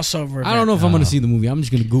 It's a crossover event. I don't know if I'm going to see the movie. I'm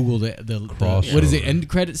just going to Google the Crossover. what is it, end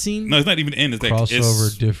credit scene? No, it's not even end. It's like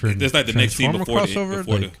Crossover, different. It's like the next scene before crossover,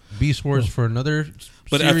 the like Beast Wars for another.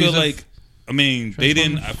 But I feel series like, I mean, they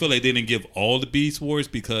didn't. I feel like they didn't give all the Beast Wars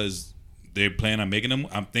because they plan on making them.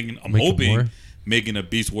 I'm hoping making a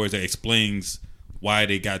Beast Wars that explains why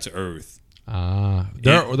they got to Earth.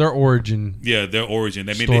 Their origin. Yeah, their origin.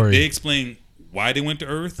 I mean, they explain why they went to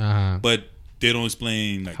Earth, but they don't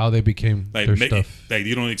explain like how they became their stuff. Like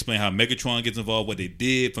you don't explain how Megatron gets involved, what they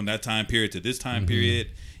did from that time period to this time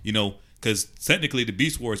period. You know, because technically the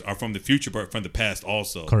Beast Wars are from the future, but from the past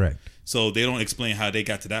also. Correct. So they don't explain how they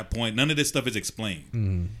got to that point. None of this stuff is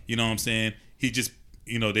explained. You know what I'm saying? He just,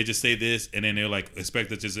 they just say this, and then they're like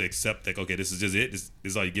expect us to just accept like, okay, this is just it. This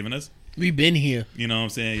is all you're giving us. We've been here. You know what I'm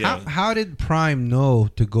saying? Yeah. How did Prime know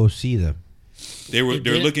to go see them? They're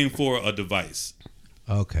looking for a device.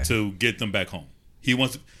 Okay. To get them back home.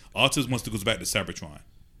 Altus wants to go back to Cybertron.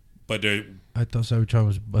 But I thought Cybertron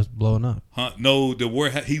was blowing up. No, the war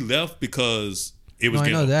he left because it was. I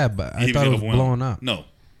know that, but I thought it was blowing up. No.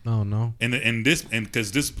 No. And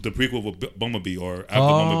because this the prequel with Bumblebee or after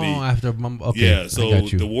Bumblebee. After Bumblebee. Okay. Yeah, so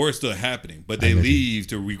the war is still happening, but they leave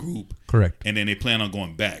to regroup. Correct. And then they plan on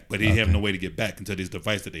going back, but they have no way to get back until this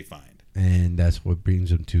device that they find. And that's what brings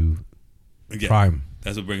them to Prime.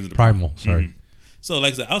 That's what brings them to Primal. Sorry. Mm-hmm. So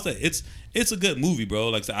like I said, I'll say it's a good movie, bro.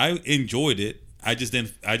 Like I said, I enjoyed it. I just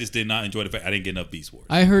did not enjoy the fact I didn't get enough Beast Wars.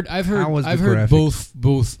 I've heard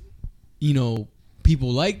both,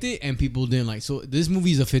 people liked it and people didn't like. So this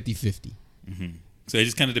movie is a 50-50. So it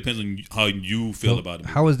just kind of depends on how you feel about it.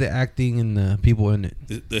 How is the acting and the people in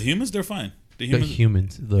it? The humans, they're fine. The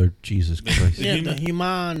humans, Lord Jesus Christ. The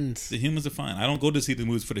humans. The humans are fine. I don't go to see the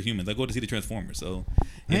movies for the humans. I go to see the Transformers. So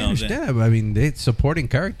I understand. But I mean, they supporting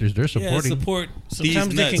characters. They're supporting. Support.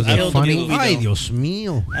 Sometimes they nuts. can kill the movie. Ay, Dios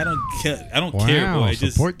mío. I don't care. I don't care, boy.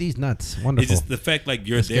 Support these nuts. Wonderful. It's just the fact like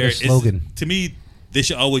you're there. Get a slogan. To me, they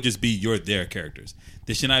should always just be you're there characters.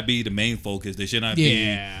 They should not be the main focus. They should not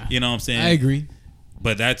be. You know what I'm saying? I agree.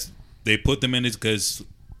 But they put them in this because.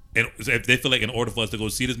 If they feel like in order for us to go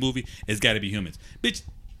see this movie, it's got to be humans. Bitch,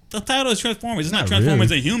 the title is Transformers. It's not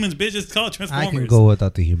Transformers and humans, bitch. It's called Transformers. I can go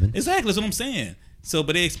without the human. Exactly. That's what I'm saying. So,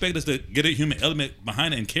 but they expect us to get a human element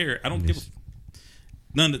behind it and care. I don't give a...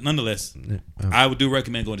 Nonetheless, I would do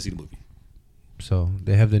recommend going to see the movie. So,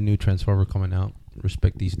 they have the new Transformer coming out.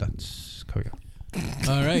 Respect these nuts. Coming out.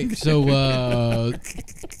 All right. So,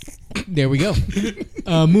 there we go.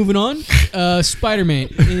 Moving on. Spider-Man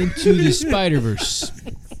Into the Spider-Verse.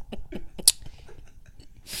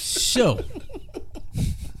 So,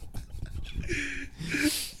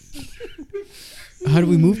 how do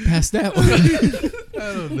we move past that one?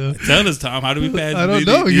 I don't know. Tell us, Tom. How do we pass? I don't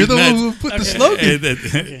know. You're the one who put the slogan.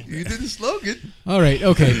 You did the slogan. All right.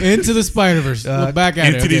 Okay. Into the Spider-Verse. Look back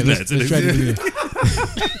at into it. Okay, these let's try to do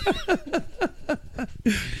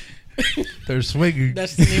it. They're swinging.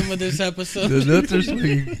 That's the name of this episode. The nuts are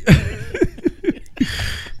swinging.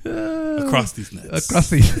 Across these nuts. Across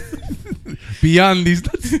these. Beyond these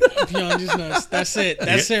nuts. Beyond these nuts. That's it.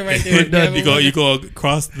 That's it right there. You go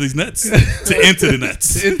across these nuts to into the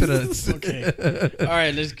nuts. Into the nuts. Okay. All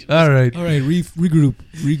right. All right.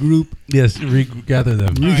 Regroup. Yes. Gather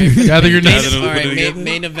them. Right. Gather your nuts. All right.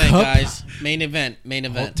 Main event, guys. Main event.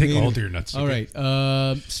 Take all of your nuts. All right.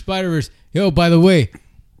 Spider-Verse. Yo, by the way,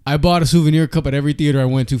 I bought a souvenir cup at every theater I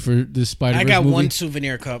went to for this Spider-Verse movie. I got one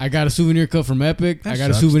souvenir cup. I got a souvenir cup from Epic. That I got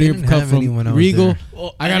a sucks. souvenir They didn't cup have from any when I was Regal. there.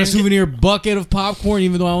 Well, I got a souvenir bucket of popcorn,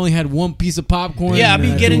 even though I only had one piece of popcorn. Yeah, I've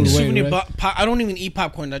been getting threw it away, souvenir. right? I don't even eat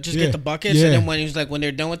popcorn. I just get the buckets, and then when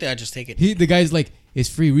they're done with it, I just take it. The guy's like, it's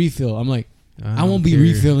free refill. I'm like, I won't be care.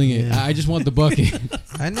 refilling it. Yeah. I just want the bucket.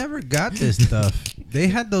 I never got this stuff. They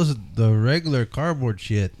had the regular cardboard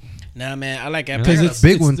shit. Nah, man, I like Epic. Because it's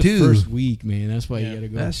big one the too. First week, man. That's why you gotta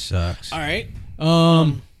go. That sucks. All right.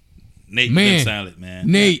 Nate, man. you're silent, man.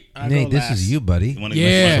 Nate, this is you, buddy.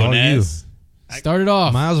 Yeah. All you. Start it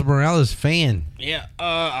off. Miles Morales fan. Yeah.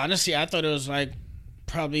 Honestly, I thought it was like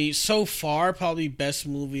probably best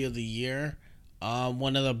movie of the year.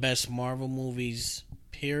 One of the best Marvel movies.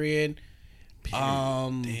 Period.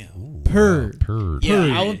 Damn. Per.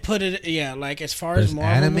 Yeah, I would put it. Yeah, like as far as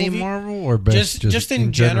Marvel anime movie, Marvel or best just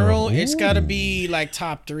in general, it's got to Ooh. be like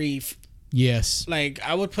top 3. Yes. Like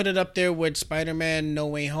I would put it up there with Spider-Man: No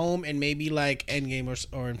Way Home and maybe like Endgame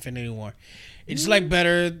or Infinity War. It's like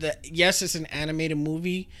better that yes, it's an animated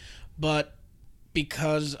movie, but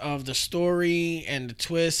because of the story and the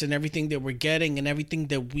twist and everything that we're getting and everything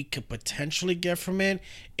that we could potentially get from it,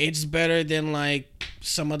 it's better than like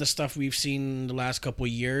some of the stuff we've seen the last couple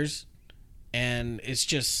of years. And it's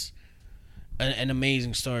just an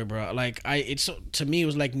amazing story, bro. Like to me it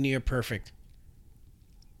was like near perfect.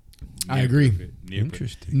 I agree.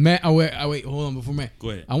 Interesting. Matt, wait, hold on before Matt. Go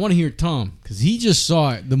ahead. I want to hear Tom because he just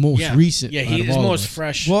saw it, the most recent. Yeah, he's most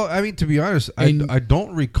fresh. Well, I mean, to be honest, I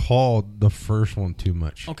don't recall the first one too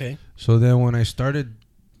much. Okay. So then when I started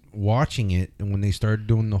watching it and when they started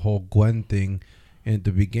doing the whole Gwen thing at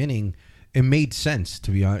the beginning, it made sense,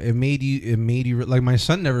 to be honest. It made you like my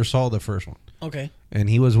son never saw the first one. Okay. And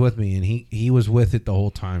he was with me and he was with it the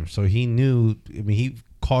whole time. So he knew, I mean, he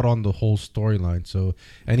caught on the whole storyline. So,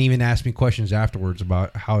 and he even asked me questions afterwards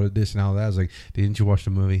about how did this and how that. I was like, didn't you watch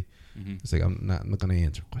the movie? Mm-hmm. It's like, I'm not going to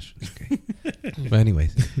answer questions. Okay. But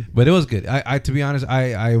anyways, but it was good. I to be honest,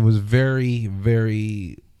 I was very,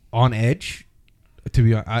 very on edge. To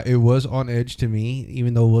be honest, it was on edge to me,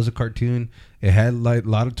 even though it was a cartoon. It had like a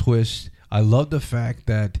lot of twists. I love the fact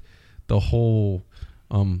that the whole,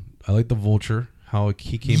 I like the Vulture. How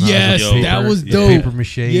he came out. Yes, Paper, that was dope. Paper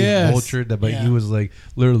mache vulture. But Yeah. he was like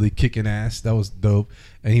literally kicking ass. That was dope.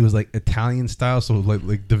 And he was like Italian style, so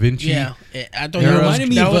like Da Vinci. Yeah, I thought It that reminded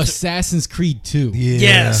me that of was Assassin's Creed 2. Yeah,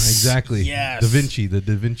 Yes. exactly. Yes. Da Vinci, the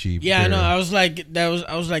Da Vinci. Yeah, I know. era. I was like, that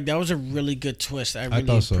was a really good twist. I really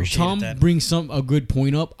thought so. appreciated Tom that. brings a good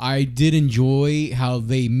point up. I did enjoy how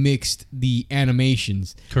they mixed the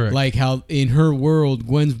animations. Correct. Like how in her world,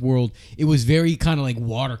 Gwen's world, it was very kind of like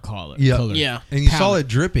watercolor. Yeah. Color. Yeah. And you saw palette. it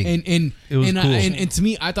dripping. And It was cool. and to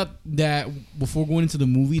me, I thought that before going into the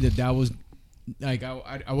movie that was like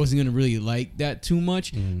I wasn't gonna really like that too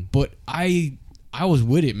much, but I was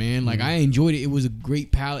with it, man. Like I enjoyed it. It was a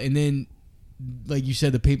great palette, and then like you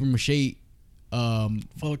said, the paper mache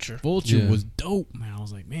Vulture Yeah. was dope, man. I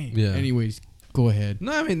was like, man. Yeah. Anyways, go ahead.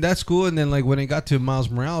 No, I mean that's cool. And then like when it got to Miles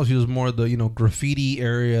Morales, he was more the graffiti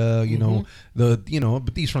area, know, but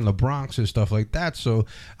he's from the Bronx and stuff like that. So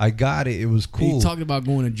I got it. It was cool. He talked about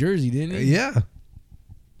going to Jersey, didn't he? Yeah.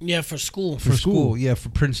 Yeah, for school. For school, yeah, for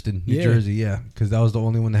Princeton, New Yeah. Jersey, yeah, because that was the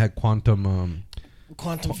only one that had quantum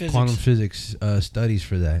physics studies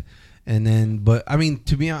for that. And then, but I mean,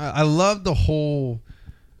 to be honest, I love the whole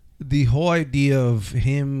idea of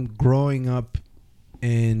him growing up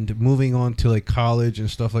and moving on to like college and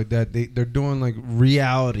stuff like that. They're doing like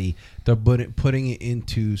reality. They're putting it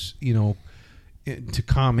into into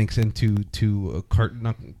comics and to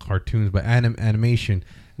not cartoons but animation,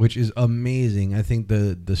 which is amazing. I think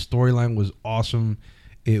the storyline was awesome.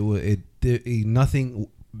 Nothing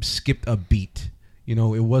skipped a beat. It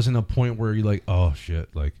wasn't a point where you're like, oh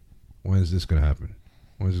shit, like when is this gonna happen?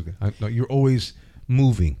 No, you're always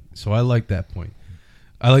moving. So I like that point.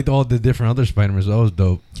 I liked all the different other Spider-Mans. That was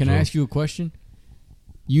dope. Can I ask you a question?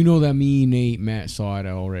 You know that me, Nate, Matt saw it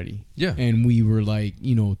already. Yeah. And we were like,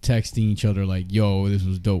 texting each other like, yo, this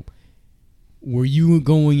was dope. Were you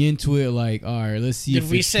going into it like, all right, let's see Did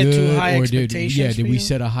if we it's set good, too high or expectations did for we you?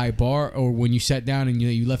 set a high bar, or when you sat down and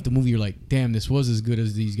you left the movie, you're like, damn, this was as good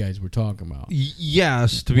as these guys were talking about.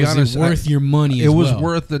 Yes, to be was honest, it worth your money? It was well?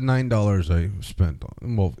 worth the $9 I spent.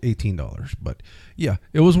 Well, $18, but yeah,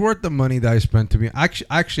 it was worth the money that I spent. To be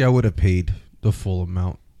actually, I would have paid the full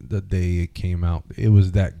amount the day it came out. It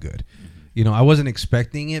was that good. I wasn't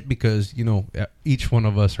expecting it because each one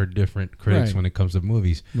of us are different critics Right. when it comes to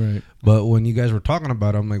movies. Right. But when you guys were talking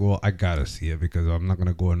about it, I'm like, well, I gotta see it because I'm not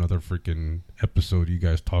gonna go another freaking episode. You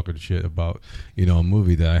guys talking shit about a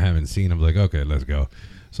movie that I haven't seen. I'm like, okay, let's go.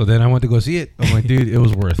 So then I went to go see it. I'm like, dude, it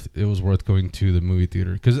was worth going to the movie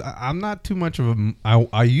theater because I'm not too much of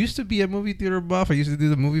I used to be a movie theater buff. I used to do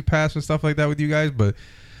the movie pass and stuff like that with you guys, but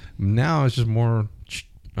now it's just more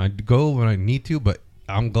I go when I need to. But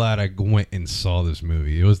I'm glad I went and saw this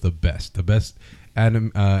movie. It was the best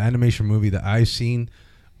animation movie that I've seen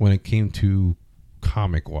when it came to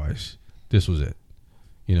comic wise. This was it.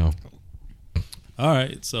 All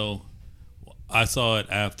right, so I saw it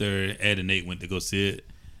after Ed and Nate went to go see it,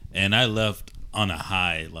 and I left on a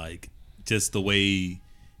high, like just the way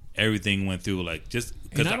everything went through, like just.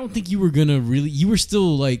 And I don't think you were gonna really. You were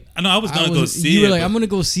still like. I know I was gonna go see it. You were like, I'm gonna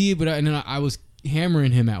go see it, but I was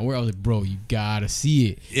hammering him at where I was like, bro, you gotta see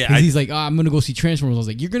it. Yeah, he's like, I'm gonna go see Transformers. I was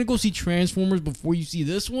like, you're gonna go see Transformers before you see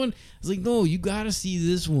this one? I was like, no, you gotta see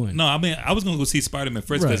this one. No, I mean, I was gonna go see Spider-Man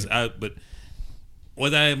first, but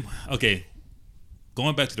was I okay?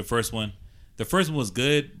 Going back to the first one was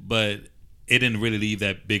good, but it didn't really leave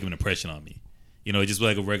that big of an impression on me. You know, it just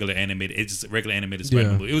was like a regular animated. It's just a regular animated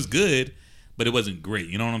Spider-Man movie. It was good, but it wasn't great.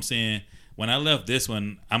 You know what I'm saying? When I left this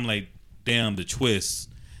one, I'm like, damn, the twist,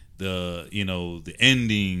 the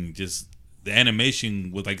ending, just the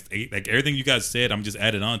animation was like everything you guys said. I'm just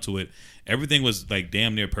added on to it. Everything was like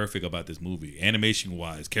damn near perfect about this movie, animation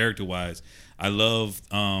wise, character wise. I love.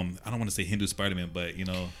 I don't want to say Hindu Spider-Man, but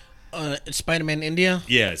Spider-Man India.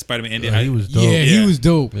 Yeah, Spider-Man India. He was dope. Yeah, he was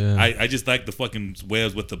dope. Yeah. I just like the fucking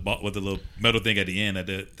webs with the little metal thing at the end.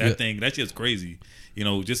 That thing, that shit's crazy. You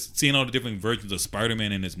know, just seeing all the different versions of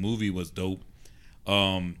Spider-Man in this movie was dope.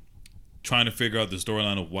 Trying to figure out the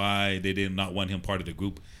storyline of why they did not want him part of the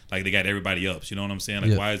group. Like they got everybody else. You know what I'm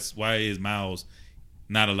saying? Like why is Miles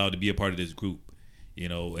not allowed to be a part of this group? You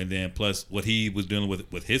know, and then plus what he was dealing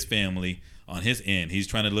with his family on his end. He's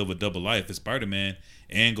trying to live a double life as Spider-Man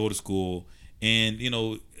and go to school, and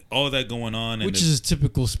all that going on, which is a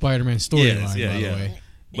typical Spider-Man storyline, by the way.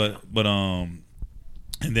 But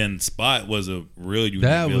and then Spot was a real unique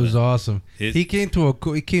villain. Was awesome. He came to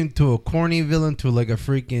a corny villain to like a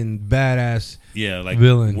freaking badass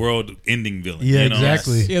villain, world-ending villain. Yeah,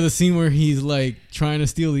 exactly. Yeah, the scene where he's like trying to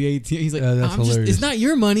steal the ATM. He's like, that's hilarious. It's not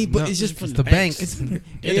your money, but it's just the bank. It's the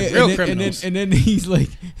real criminals. And then he's like,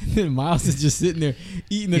 and then Miles is just sitting there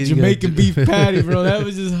eating a Jamaican beef patty, bro. That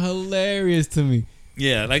was just hilarious to me.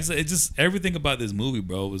 Yeah, like I said, it's just everything about this movie,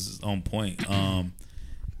 bro, was just on point.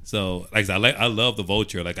 So, like I love the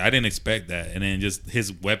Vulture. Like I didn't expect that, and then just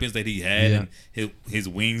his weapons that he had, and his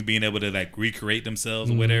wings being able to like recreate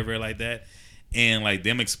themselves or whatever like that, and like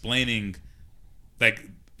them explaining, like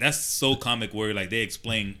that's so comic where like they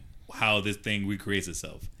explain how this thing recreates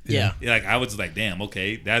itself. Yeah. Like I was just like, damn,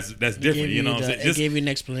 okay, that's different. You know what I'm saying? It gave you an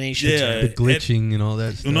explanation. Yeah, the glitching and all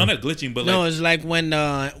that stuff. No, not glitching, but no, it's like when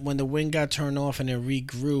the wing got turned off and it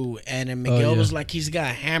regrew, and then Miguel was like, he's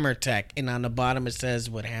got hammer tech, and on the bottom it says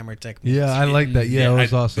what hammer tech means. Yeah, I like that. Yeah, it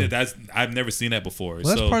was awesome. I've never seen that before.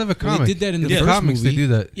 Well, that's part of a comic. They did that in the first comics. movie. They do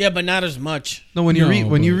that. Yeah, but not as much. No, when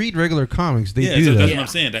you read regular comics, they do that. That's what I'm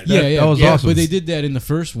saying. That was awesome. But they did that in the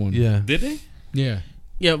first one. Yeah, did they? Yeah.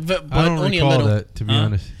 Yeah, but I don't only recall a little. that, to be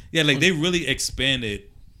honest. Yeah, like they really expanded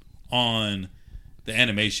on the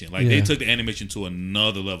animation. Like they took the animation to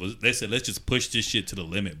another level. They said, let's just push this shit to the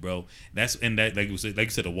limit, bro. That like you said,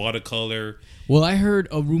 the watercolor. Well, I heard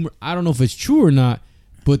a rumor. I don't know if it's true or not,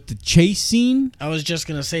 but the chase scene. I was just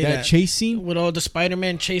gonna say that chase scene with all the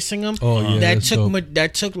Spider-Man chasing him. Oh yeah,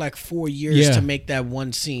 that took like 4 years to make that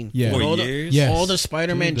one scene. Yeah, 4 years. All the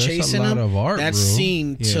Spider-Man chasing him. That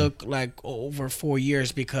scene took like over 4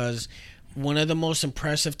 years, because one of the most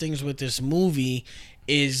impressive things with this movie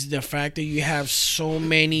is the fact that you have so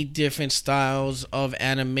many different styles of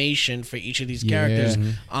animation for each of these characters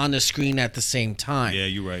on the screen at the same time. Yeah,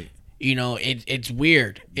 you're right. You know, it's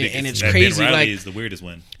weird, and it's that crazy. Ben Reilly like is the weirdest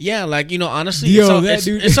one. Yeah, like honestly,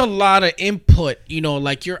 it's a lot of input.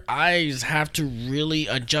 Like your eyes have to really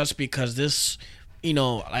adjust, because this,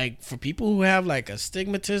 like for people who have like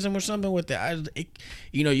astigmatism or something with the eyes,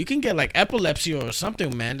 you can get like epilepsy or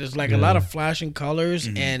something, man. There's like a lot of flashing colors,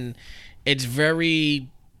 and it's very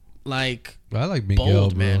like. I like Miguel,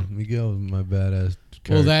 bold, bro. Man. Miguel is my badass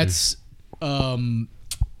character. Well, that's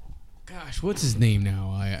gosh, what's his name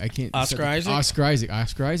now? I can't. Oscar Isaac.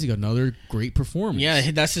 Oscar Isaac, another great performance.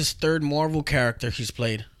 Yeah, that's his third Marvel character he's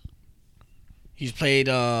played. He's played.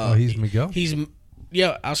 He's Miguel.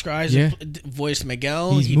 Oscar Isaac voiced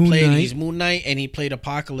Miguel. He's Moon Knight, and he played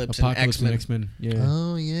Apocalypse in X-Men. Yeah.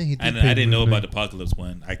 Oh yeah, he did. I didn't know about the Apocalypse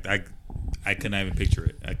one. I couldn't even picture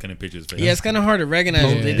it. I couldn't picture his face. Yeah, it's kind of hard to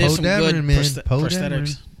recognize. They did some good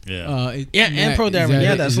prosthetics. Yeah. And Pro Dameron.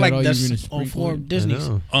 Yeah, that's all for Disney.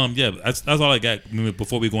 Yeah, that's all I got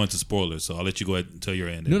before we go into spoilers. So I'll let you go ahead and tell your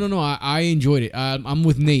end. No. I enjoyed it. I'm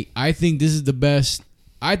with Nate. I think this is the best.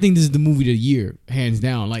 I think this is the movie of the year, hands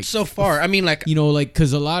down. Like so far, I mean, like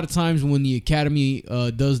because a lot of times when the Academy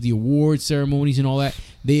does the award ceremonies and all that,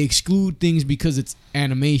 they exclude things because it's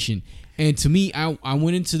animation. And to me, I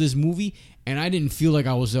went into this movie and I didn't feel like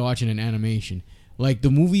I was watching an animation. Like the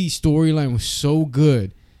movie storyline was so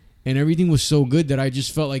good, and everything was so good that I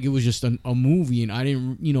just felt like it was just a movie, and I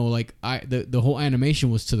didn't, the whole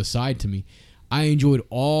animation was to the side to me. I enjoyed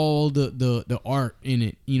all the art in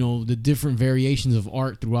it, the different variations of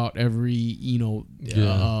art throughout every,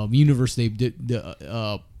 universe they did.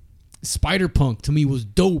 The Spider-Punk to me was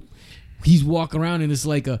dope. He's walking around and it's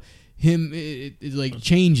like him it like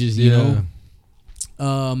changes, you know.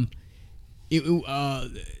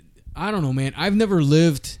 I don't know, man. I've never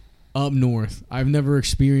lived up north. I've never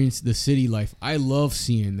experienced the city life. I love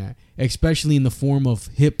seeing that, especially in the form of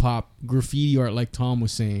hip hop, graffiti art, like Tom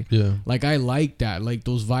was saying. Yeah. Like I like that, like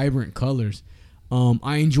those vibrant colors.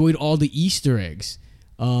 I enjoyed all the Easter eggs.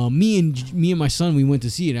 Me and my son, we went to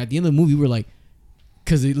see it. At the end of the movie, we were like,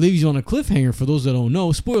 because it leaves you on a cliffhanger. For those that don't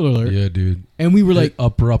know, spoiler alert. Yeah, dude. And we were like,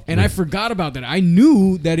 abruptly. and I forgot about that. I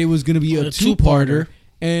knew that it was going to be a two-parter,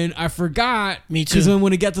 and I forgot. Me too. Because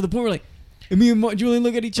when it got to the point, we're like, and me and Julian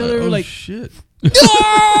look at each other, we're like, shit.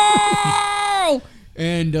 no!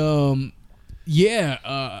 And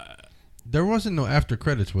there wasn't no after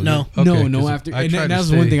credits, was No. it? Okay, no after. And that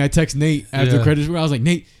was one thing I text Nate after credits. I was like,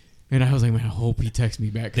 Nate. And I was like, man, I hope he texts me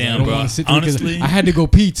back. Damn, I don't bro. want to sit there Honestly, I had to go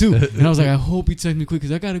pee too. And I was like, I hope he texts me quick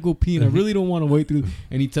because I got to go pee and I really don't want to wait through.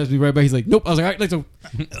 And he texts me right back. He's like, nope. I was like, all right, let's go.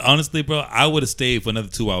 Honestly, bro, I would have stayed for another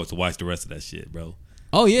 2 hours to watch the rest of that shit, bro.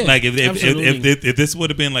 Oh, yeah. Like, if this would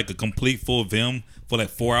have been like a complete full film for like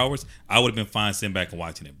 4 hours, I would have been fine sitting back and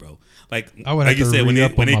watching it, bro. Like you said, when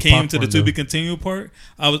it came to the to be continued part,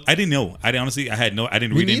 I didn't know. I didn't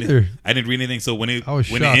read anything. I didn't read anything. So when it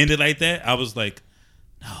ended like that, I was like,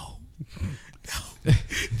 no.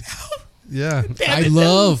 Yeah. I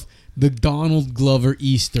love the Donald Glover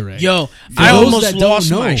Easter egg. Yo, For I those almost that don't lost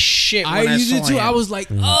know, my shit when I used saw it too. him. I was like,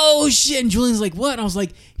 oh shit. And Julian's like, what? And I was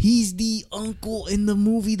like, he's the uncle in the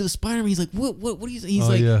movie, the Spiderman. He's like, what are you saying? He's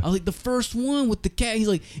like, yeah. I was like, the first one with the cat. He's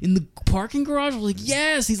like, in the parking garage. I was like,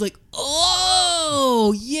 yes. He's like,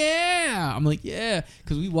 oh yeah. I'm like, yeah.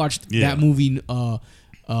 Because we watched that movie,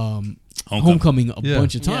 Homecoming a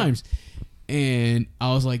bunch of times. And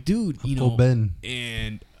I was like, dude, you know, Ben.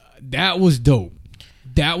 And that was dope.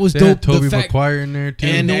 That was They dope. had Tobey Maguire in there too.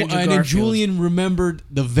 And and then Julian remembered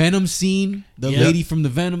the Venom scene, the lady from the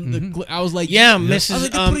Venom. I was like, yeah, I was Mrs.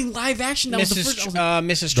 like, they're putting live action. That was the first. I was like,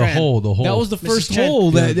 Mrs. the Tran. hole. that was the first Chen.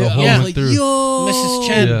 hole. Yeah, the hole I was went like, through. yo, Mrs.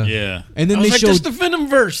 Chen. Yeah. And then I was they like, showed that's the Venom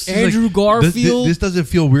verse. Andrew Garfield. This doesn't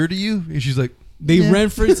feel weird to you? And she's like, They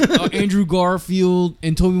referenced Andrew Garfield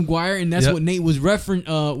and Tobey Maguire, and that's Yep. what Nate was referring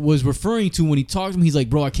to when he talked to him. He's like,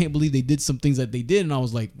 "Bro, I can't believe they did some things that they did," and I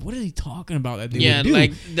was like, "What are they talking about that they would do?"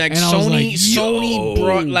 like And I was Sony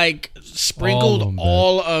brought like sprinkled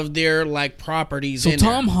all of their like properties. So in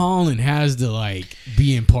Tom there. Holland has to like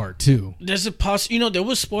be in part two. There's a there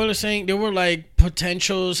was spoilers saying there were like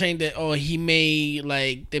potential saying that he may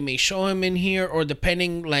they may show him in here, or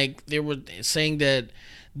depending they were saying that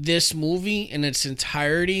this movie in its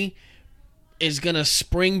entirety is gonna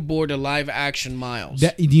springboard a live action Miles.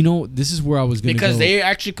 This is where I was gonna because go. they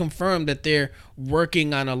actually confirmed that they're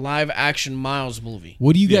working on a live action Miles movie.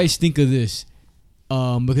 What do you guys think of this?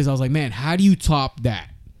 Because I was like, man, how do you top that?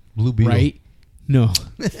 Blue Beetle. Right? No.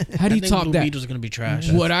 How do you top Blue that? Beetle's gonna be trash.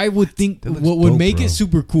 What I would think, looks what would dope, make bro. it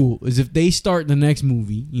super cool is if they start the next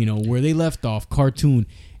movie, where they left off, cartoon,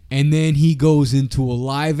 and then he goes into a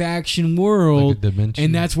live action world, Like a dimension.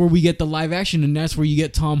 and that's where we get the live action, and that's where you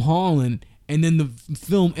get Tom Holland, and then the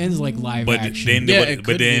film ends like live action.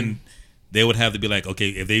 Then they would have to be like, okay,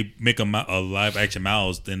 if they make a live action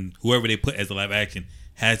Miles, then whoever they put as the live action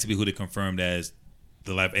has to be who they confirmed as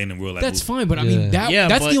the live and in real life. That's movie. fine, but I mean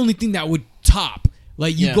that's the only thing that would top.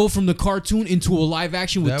 Like you go from the cartoon into a live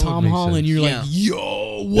action with That would Tom make Holland, sense. you're like,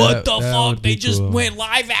 yo, what the that fuck? would be They just cool. went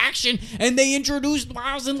live action and they introduced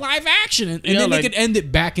Miles in live action, and then like- they could end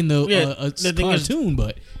it back in the the thing is- cartoon.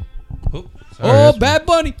 But Sorry, Bad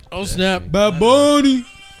Bunny, Oh snap, Bad Bunny,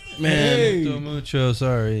 man! Hey. So mucho,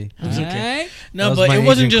 sorry. It's okay. Alright. No, That was but my it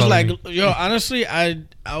wasn't agent just calling like honestly, I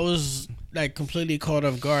was like completely caught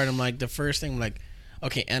off guard. I'm like the first thing, I'm like,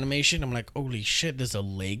 okay, animation. I'm like, holy shit, there's a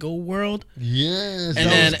Lego world. Yes.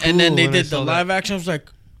 And then they did the live action. I was like,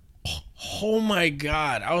 oh my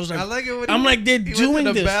god! I was like, I like it when I'm he- like, they're he doing went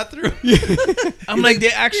to the this. bathroom. I'm like,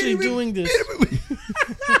 they're actually doing this.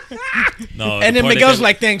 No, And then the part Miguel's that-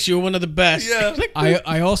 like, thanks, you're one of the best. Yeah. Like,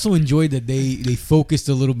 I also enjoyed that they focused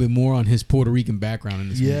a little bit more on his Puerto Rican background in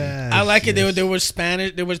this movie. Yeah. I like it. They were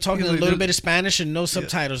Spanish. They were talking He's a like, little "This- bit of Spanish and no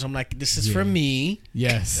subtitles. I'm like, this is for me.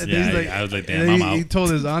 Yes. And Yeah, he's I was like, and damn, he, I'm he out.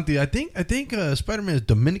 told his auntie, I think Spider-Man is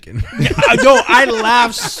Dominican. Yo, I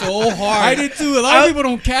laughed so hard. I did too. A lot of people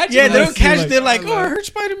don't catch it. Yeah, they don't unless catch. like- They're like, oh, I heard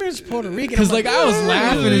Spider-Man's Puerto Rican. Because I'm like I was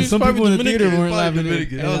laughing and he's some probably people in the theater Dominican. weren't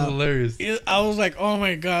laughing. That was hilarious. I was like, oh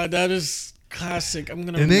my god, that is classic. I'm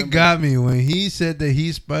gonna. And remember. it got me when he said that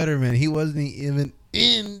he's Spider-Man. He wasn't even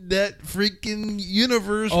in that freaking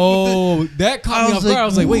universe. Oh, that caught me I off was guard. like, I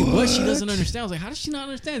was like, wait, what? what? She doesn't understand. I was like, how does she not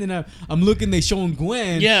understand? And I'm looking, they showing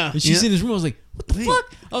Gwen. Yeah. And she's Yeah. in this room. I was like, what the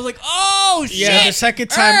fuck? I was like, oh, shit. Yeah, the second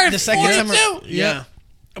time. Earth The second time. 42. Yeah.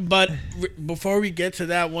 But before we get to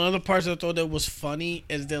that, one of the parts I thought that was funny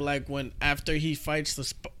is that like when after he fights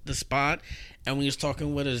the Spot, and when he's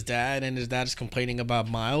talking with his dad, and his dad is complaining about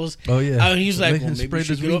Miles. Oh yeah, and he's like, well, maybe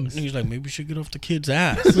we should get off the kid's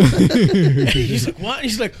ass. And he's like, what? And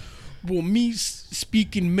he's like, well, me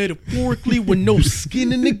speaking metaphorically with no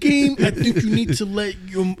skin in the game, I think you need to let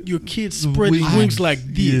your kids spread wings like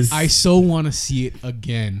this. I so want to see it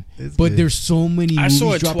again, but there's so many. I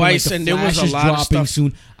saw it dropping, twice, like and there was a lot of stuff.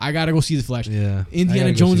 Soon. I gotta go see the Flash. Yeah,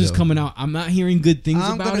 Indiana Jones is coming out. I'm not hearing good things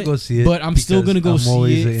about it. I'm gonna go see it, but I'm still gonna go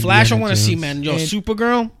see it. Flash, I want to see, man. Yo,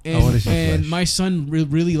 Supergirl. And my son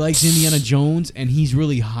really likes Indiana Jones, and he's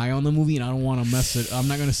really high on the movie, and I don't want to mess it. I'm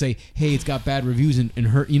not gonna say, hey, it's got bad reviews and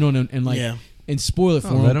hurt, and like. Yeah. And spoil it for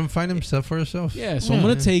him. Let him find himself for himself. Yeah, so I'm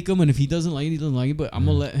gonna take him, and if he doesn't like it, he doesn't like it. But I'm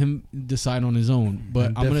gonna let him decide on his own.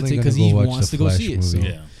 But I'm gonna take because he wants to go see it. So.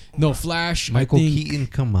 Yeah. No, Flash. Michael Keaton,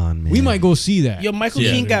 come on, man. We might go see that. Yo, Michael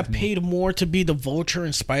Keaton got paid more to be the Vulture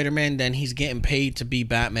in Spider-Man than he's getting paid to be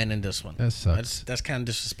Batman in this one. That sucks. That's kind of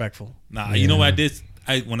disrespectful. Nah, you know what I did?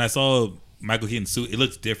 When I saw Michael Keaton's suit, it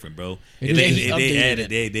looks different, bro. They added,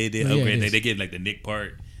 they upgrade. They get like the Nick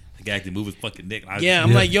part. The guy can move his fucking dick.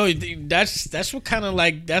 I'm like, yo, that's what kind of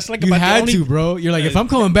like that's like. You about had the only, to, bro. You're like, if I'm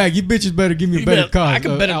coming back, you bitches better give me a better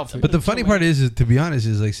outfit. But the funny part is, to be honest,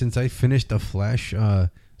 is like since I finished the Flash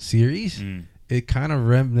series, it kind of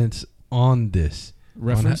remnants on this.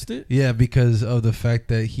 Referenced it? Yeah, because of the fact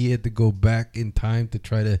that he had to go back in time to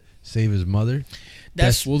try to save his mother.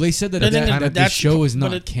 Well, they said that the show is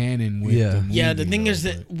not canon with the movie. Yeah, the thing is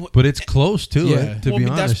that... But it's close to it, to be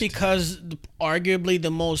honest. That's because arguably the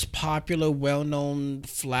most popular, well-known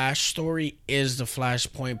Flash story is the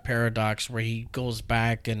Flashpoint Paradox, where he goes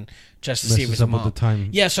back and just to save his mom. The time.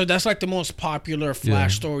 Yeah, so that's like the most popular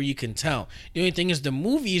Flash story you can tell. The only thing is the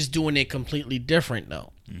movie is doing it completely different,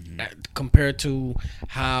 though. Compared to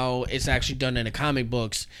how it's actually done in the comic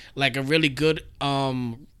books. Like a really good...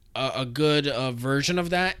 a good version of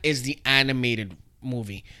that is the animated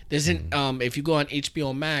movie. There's an if you go on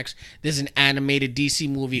HBO Max, there's an animated DC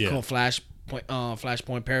movie called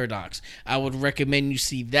Flashpoint Paradox. I would recommend you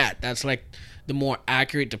see that. That's like the more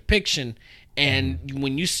accurate depiction. And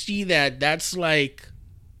when you see that, that's like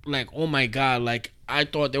oh my god, like I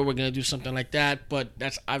thought they were gonna do something like that, but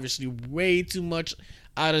that's obviously way too much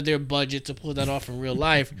out of their budget to pull that off in real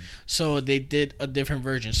life. So they did a different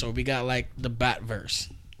version. So we got like the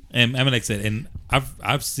Batverse. And I mean, like I said, and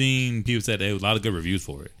I've seen people say there was a lot of good reviews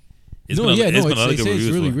for it. It's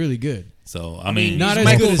really good. So I mean, not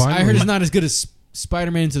as good as I heard. It's not as good as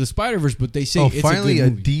Spider-Man Into the Spider-Verse, but they say it's finally a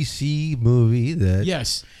good movie. DC movie that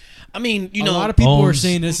yes. I mean, a lot of people are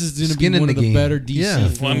saying this is going to be one of the better DC. Yeah.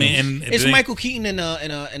 films. Well, I mean, and it's Michael Keaton in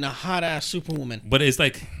a hot ass Superwoman. But it's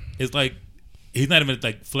like he's not even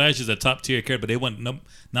like Flash is a top tier character, but they want not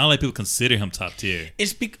a lot of people consider him top tier.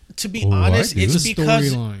 It's to be honest, it's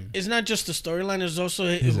because it's not just the storyline. It's also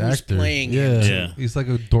who's actor. Playing him. Yeah, he's like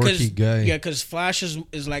a dorky guy. Yeah, because Flash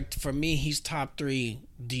is like for me, he's top 3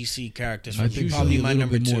 DC characters. I think probably my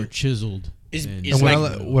number 2. More chiseled. It's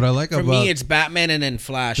what I like for about me, it's Batman and then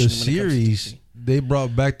Flash. The series they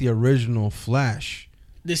brought back the original Flash.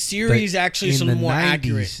 The series actually is a little more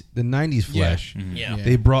accurate. The 90s Flash. Yeah.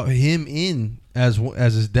 They brought him in as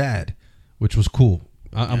his dad, which was cool.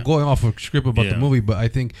 I'm going off of script about the movie, but I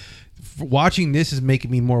think watching this is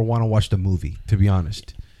making me more want to watch the movie, to be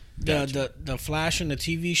honest. The Flash in the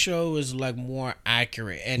TV show is like more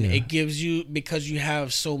accurate, and it gives you, because you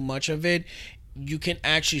have so much of it, you can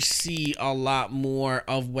actually see a lot more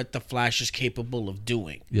of what the Flash is capable of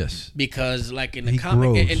doing. Yes. Because like in the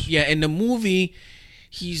comic, in the movie,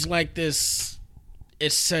 he's like this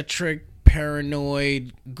eccentric,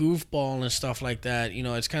 paranoid goofball and stuff like that. You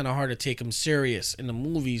know, it's kind of hard to take him serious in the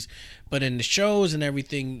movies, but in the shows and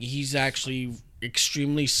everything, he's actually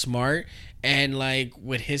extremely smart, and like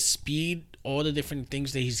with his speed, all the different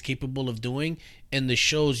things that he's capable of doing in the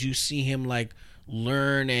shows, you see him like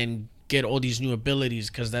learn and get all these new abilities,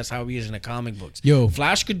 because that's how he is in the comic books.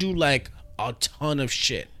 Flash could do like a ton of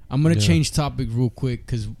shit. I'm gonna change topic real quick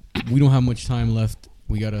because we don't have much time left.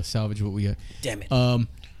 We gotta salvage what we got. Damn it.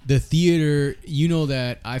 The theater, you know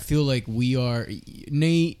that I feel like we are,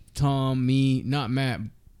 Nate, Tom, me, not Matt,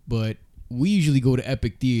 but we usually go to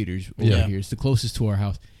Epic Theaters over here. It's the closest to our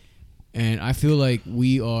house. And I feel like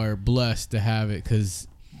we are blessed to have it, because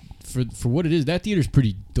for what it is, that theater's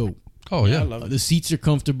pretty dope. Oh, yeah. I love it. The seats are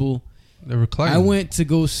comfortable. They're reclining. I went to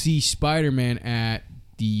go see Spider-Man at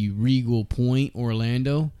the Regal Point,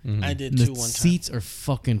 Orlando. Mm-hmm. I did too one time. The seats are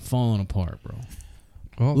fucking falling apart, bro.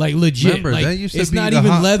 Well, like legit, remember, like that used to it's be not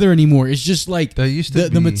even leather anymore. It's just like that used to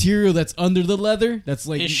the material that's under the leather. That's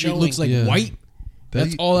like it looks like white.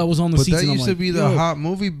 That's all that was on the seats. But that used to be the hot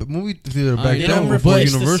movie theater back then before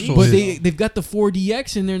Universal. But they've got the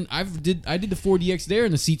 4DX in there. I did the 4DX there,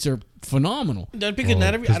 and the seats are phenomenal. Because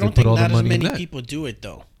I don't think not as many people do it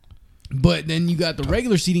though. But then you got the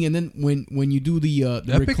regular seating, and then when you do the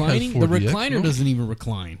reclining, the recliner doesn't even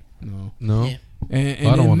recline. No. Yeah.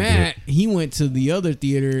 And then Matt, he went to the other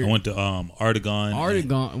theater. I went to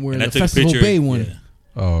Artagon, where the Festival Bay one. Yeah.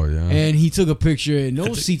 Oh yeah. And he took a picture, and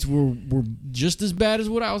those seats were just as bad as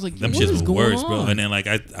what I was like. Them shits were worse, bro. And then like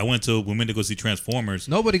I went to we went to go see Transformers.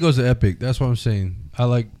 Nobody goes to Epic. That's what I'm saying.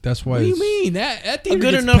 That's why. What do you mean that theater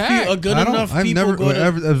good gets enough? packed.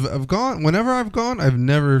 Whenever I've gone, I've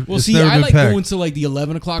never. Well, see, I like going to like the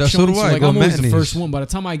 11 o'clock show. So like I'm always the first one. By the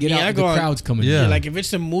time I get out, the crowd's coming. Yeah, like if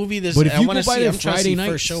it's a movie, but if you go by the Friday night,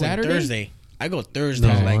 first show Saturday, Thursday. I go Thursday.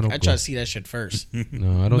 I try to see that shit first.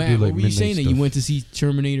 No, I don't do like. What were you saying that you went to see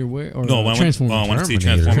Terminator? Where or Transformers? I went to see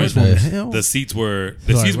Transformers. The seats weren't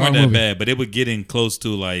that bad, but it was getting close to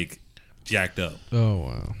like jacked up. Oh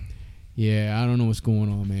wow. Yeah, I don't know what's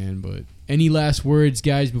going on, man. But any last words,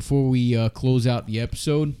 guys, before we close out the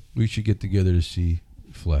episode? We should get together to see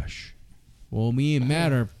Flesh. Well, me and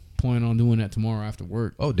Matt are planning on doing that tomorrow after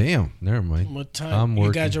work. Oh damn! Never mind. What time?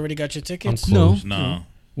 You guys already got your tickets? No.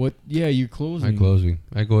 What? Yeah, you're closing. I'm closing.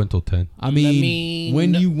 I go until 10. I mean,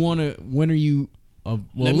 when are you?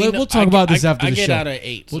 We'll talk about this after the show. I get out at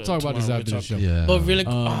 8. We'll talk about this after the show. Yeah. But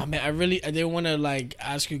really, I did want to like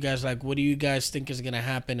ask you guys like, what do you guys think is gonna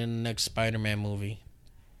happen in the next Spider-Man movie?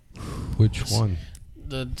 Which one?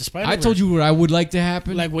 The Spider-Man. I told you what I would like to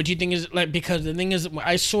happen. Like, what do you think is like? Because the thing is,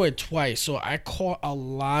 I saw it twice, so I caught a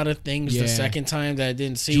lot of things the second time that I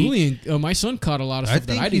didn't see. Julian, my son caught a lot of stuff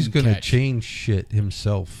that I didn't catch. I think he's gonna change shit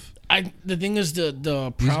himself. The thing is, the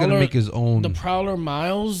Prowler. He's gonna make his own. The Prowler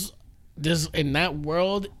Miles. There's in that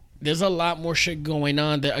world. There's a lot more shit going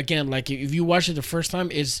on. That again, like if you watch it the first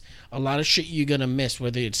time, is a lot of shit you're gonna miss,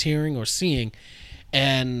 whether it's hearing or seeing,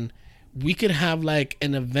 and we could have like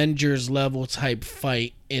an Avengers level type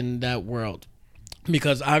fight in that world,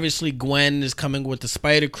 because obviously Gwen is coming with the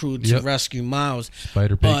Spider Crew to rescue Miles.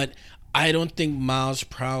 But I don't think Miles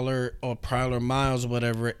Prowler or Prowler Miles,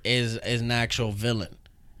 whatever, is an actual villain,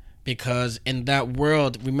 because in that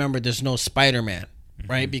world, remember, there's no Spider-Man,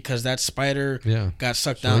 right? Because that spider got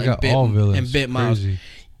sucked down and bit Miles. Crazy.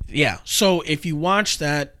 Yeah. So if you watch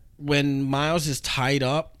that, when Miles is tied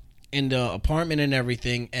up in the apartment and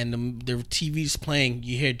everything, and the TV's playing,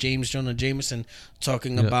 you hear James Jonah Jameson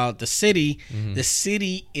talking about the city. Mm-hmm. The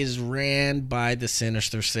city is ran by the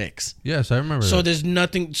Sinister Six. Yes, I remember. So there's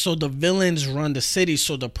nothing. So the villains run the city.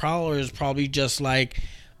 So the Prowler is probably just like,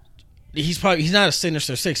 he's not a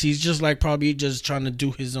Sinister Six. He's just like probably just trying to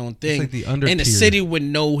do his own thing. It's like the in a city with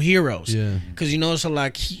no heroes. Yeah. Because you notice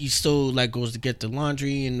like he still like goes to get the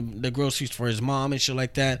laundry and the groceries for his mom and shit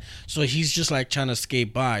like that. So he's just like trying to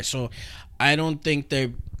skate by. So I don't think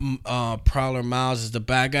that Prowler Miles is the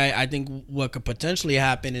bad guy. I think what could potentially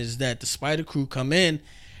happen is that the Spider Crew come in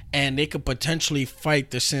and they could potentially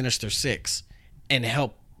fight the Sinister Six and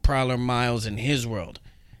help Prowler Miles in his world.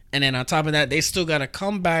 And then on top of that, they still got to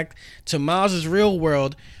come back to Miles' real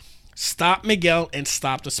world, stop Miguel, and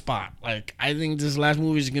stop the Spot. Like, I think this last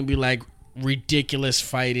movie is going to be, like, ridiculous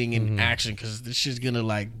fighting and action, because this shit's going to,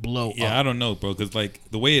 like, blow up. Yeah, I don't know, bro, because, like,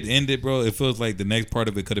 the way it ended, bro, it feels like the next part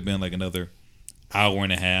of it could have been, like, another hour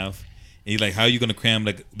and a half. And you're like, how are you going to cram,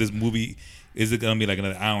 like, this movie? Is it going to be, like,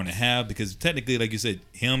 another hour and a half? Because technically, like you said,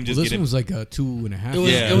 him just this one was, like, 2.5 hours.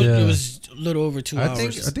 It was a little over 2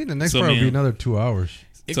 hours. I think the next part will be another 2 hours.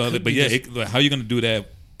 How are you gonna do that?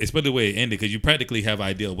 Especially the way it ended, because you practically have an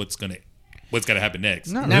idea of what's gonna happen next.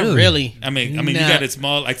 Not really. I mean, you got a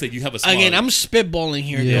small. Like I said, you have a small. Again, I'm spitballing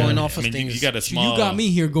here, going off of things. You got a small. You got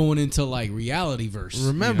me here going into like reality verse.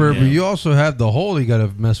 Remember, but you also have the hole you got to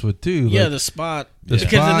mess with too. Yeah, like, the Spot. Because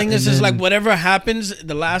the thing is like whatever happens,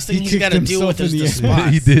 the last thing he's got to deal with is the Spot.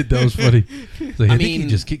 He did. That was funny. So I think he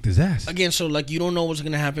just kicked his ass. Again, so like you don't know what's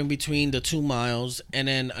gonna happen between the 2 miles, and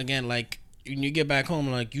then again like. When you get back home,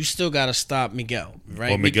 like you still gotta stop Miguel,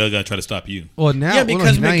 right? Or Miguel gotta try to stop you. Well, now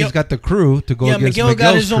because now he's got the crew to go against Miguel's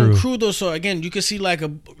Miguel got his own crew. crew though. So again, you can see like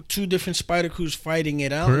two different Spider Crews fighting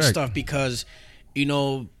it out and stuff, because you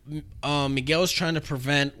know Miguel's trying to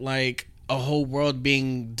prevent like a whole world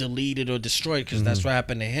being deleted or destroyed, because that's what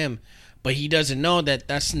happened to him. But he doesn't know that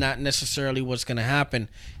that's not necessarily what's gonna happen,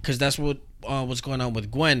 because that's what's going on with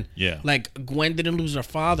Gwen. Yeah, like Gwen didn't lose her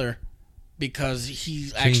father, because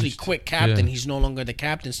he's actually quit captain. He's no longer the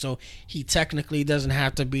captain, so he technically doesn't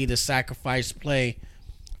have to be the sacrifice play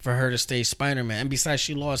for her to stay Spider-Man. And besides,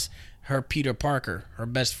 she lost her Peter Parker, her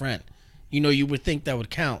best friend. you would think that would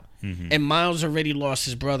count. And Miles already lost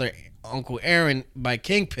his brother, Uncle Aaron, by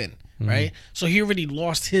Kingpin, right? So he already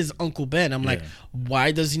lost his Uncle Ben. I'm like,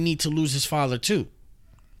 why does he need to lose his father too?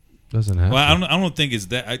 Doesn't happen. Well, I don't think it's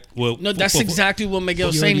that. No, that's exactly what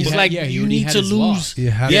Miguel's saying. He's like, you need to lose.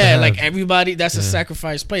 Like everybody, that's a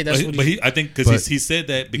sacrifice play. That's what I think because he said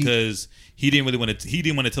that because he didn't really want to. He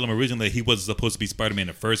didn't want to tell him originally that he wasn't supposed to be Spider-Man in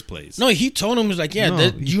the first place. No, he told him, he was like,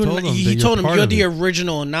 he told him you're the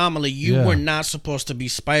original anomaly. You were not supposed to be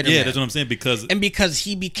Spider-Man. Yeah, that's what I'm saying. Because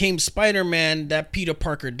he became Spider-Man, that Peter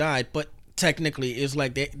Parker died. But technically, it's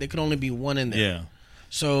like there could only be one in there. Yeah.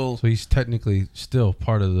 So he's technically still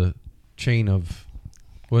part of the chain of.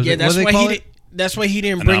 That's why he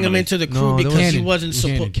didn't bring him into the crew because he wasn't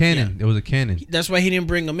supposed. Canon. It was a canon. That's why he didn't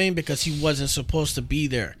bring him in because he wasn't supposed to be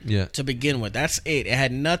there. To begin with, that's it. It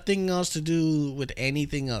had nothing else to do with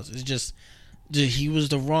anything else. It's just he was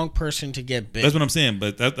the wrong person to get bit. That's what I'm saying.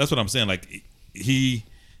 But that's what I'm saying. Like because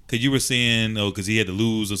you were saying, because he had to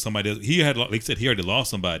lose or somebody else. He had, like I said, he already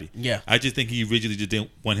lost somebody. Yeah. I just think he originally just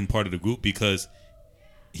didn't want him part of the group because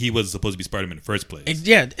he wasn't supposed to be Spider-Man in the first place.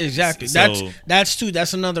 Yeah, exactly.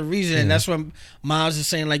 That's another reason, and that's what Miles is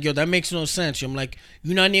saying. Like, yo, that makes no sense. I'm like,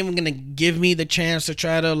 you're not even gonna give me the chance to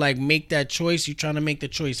try to like make that choice. You're trying to make the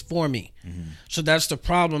choice for me. So that's the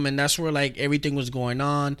problem, and that's where like everything was going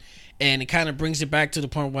on, and it kind of brings it back to the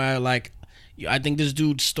point where like, I think this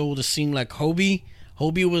dude stole the scene like Hobie.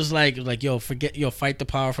 Hobie was like, fight the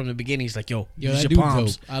power from the beginning. He's like, use your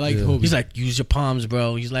palms. I like Hobie. He's like, use your palms,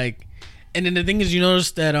 bro. He's like. And then the thing is, you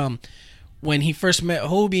notice that when he first met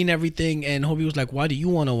Hobie and everything, and Hobie was like, why do you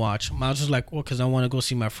want to watch? Miles was like, well, because I want to go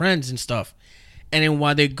see my friends and stuff. And then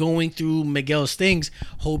while they're going through Miguel's things,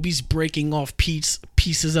 Hobie's breaking off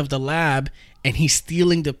pieces of the lab, and he's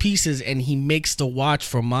stealing the pieces, and he makes the watch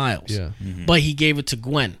for Miles. Yeah. But he gave it to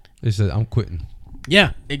Gwen. He said, I'm quitting.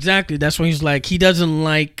 Yeah, exactly. That's why he's like, he doesn't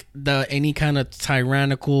like any kind of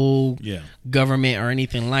tyrannical government or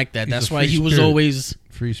anything like that. That's why he was always...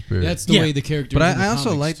 Free spirit. That's the way the character. But I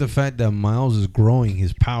also like the fact that Miles is growing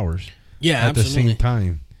his powers. Yeah, at the same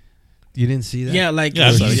time. You didn't see that? Yeah, like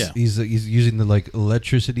he's using the like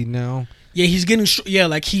electricity now. Yeah, he's getting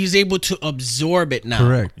like he's able to absorb it now.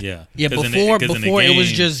 Correct. Yeah. Yeah. Before it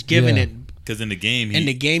was just giving it. Because in the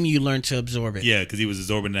game, you learn to absorb it. Yeah, because he was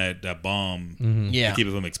absorbing that bomb. To keep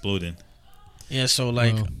it from exploding. Yeah. So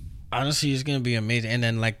like, honestly, it's gonna be amazing. And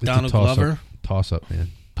then like Donald Glover. Toss up, man.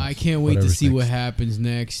 I can't wait to see what happens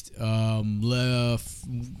next. Gotta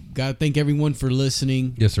thank everyone for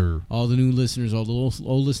listening. Yes, sir. All the new listeners, all the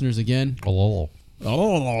old listeners again. Hello.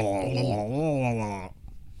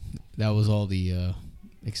 That was all the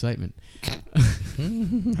excitement. I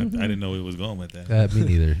didn't know it was going with that. Me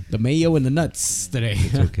neither. The mayo and the nuts today.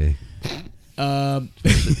 It's okay.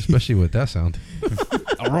 Especially with that sound.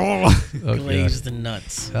 Glaze the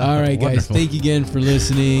nuts. All right, guys. Thank you again for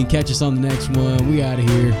listening. Catch us on the next one. We out of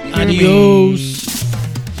here. Adios.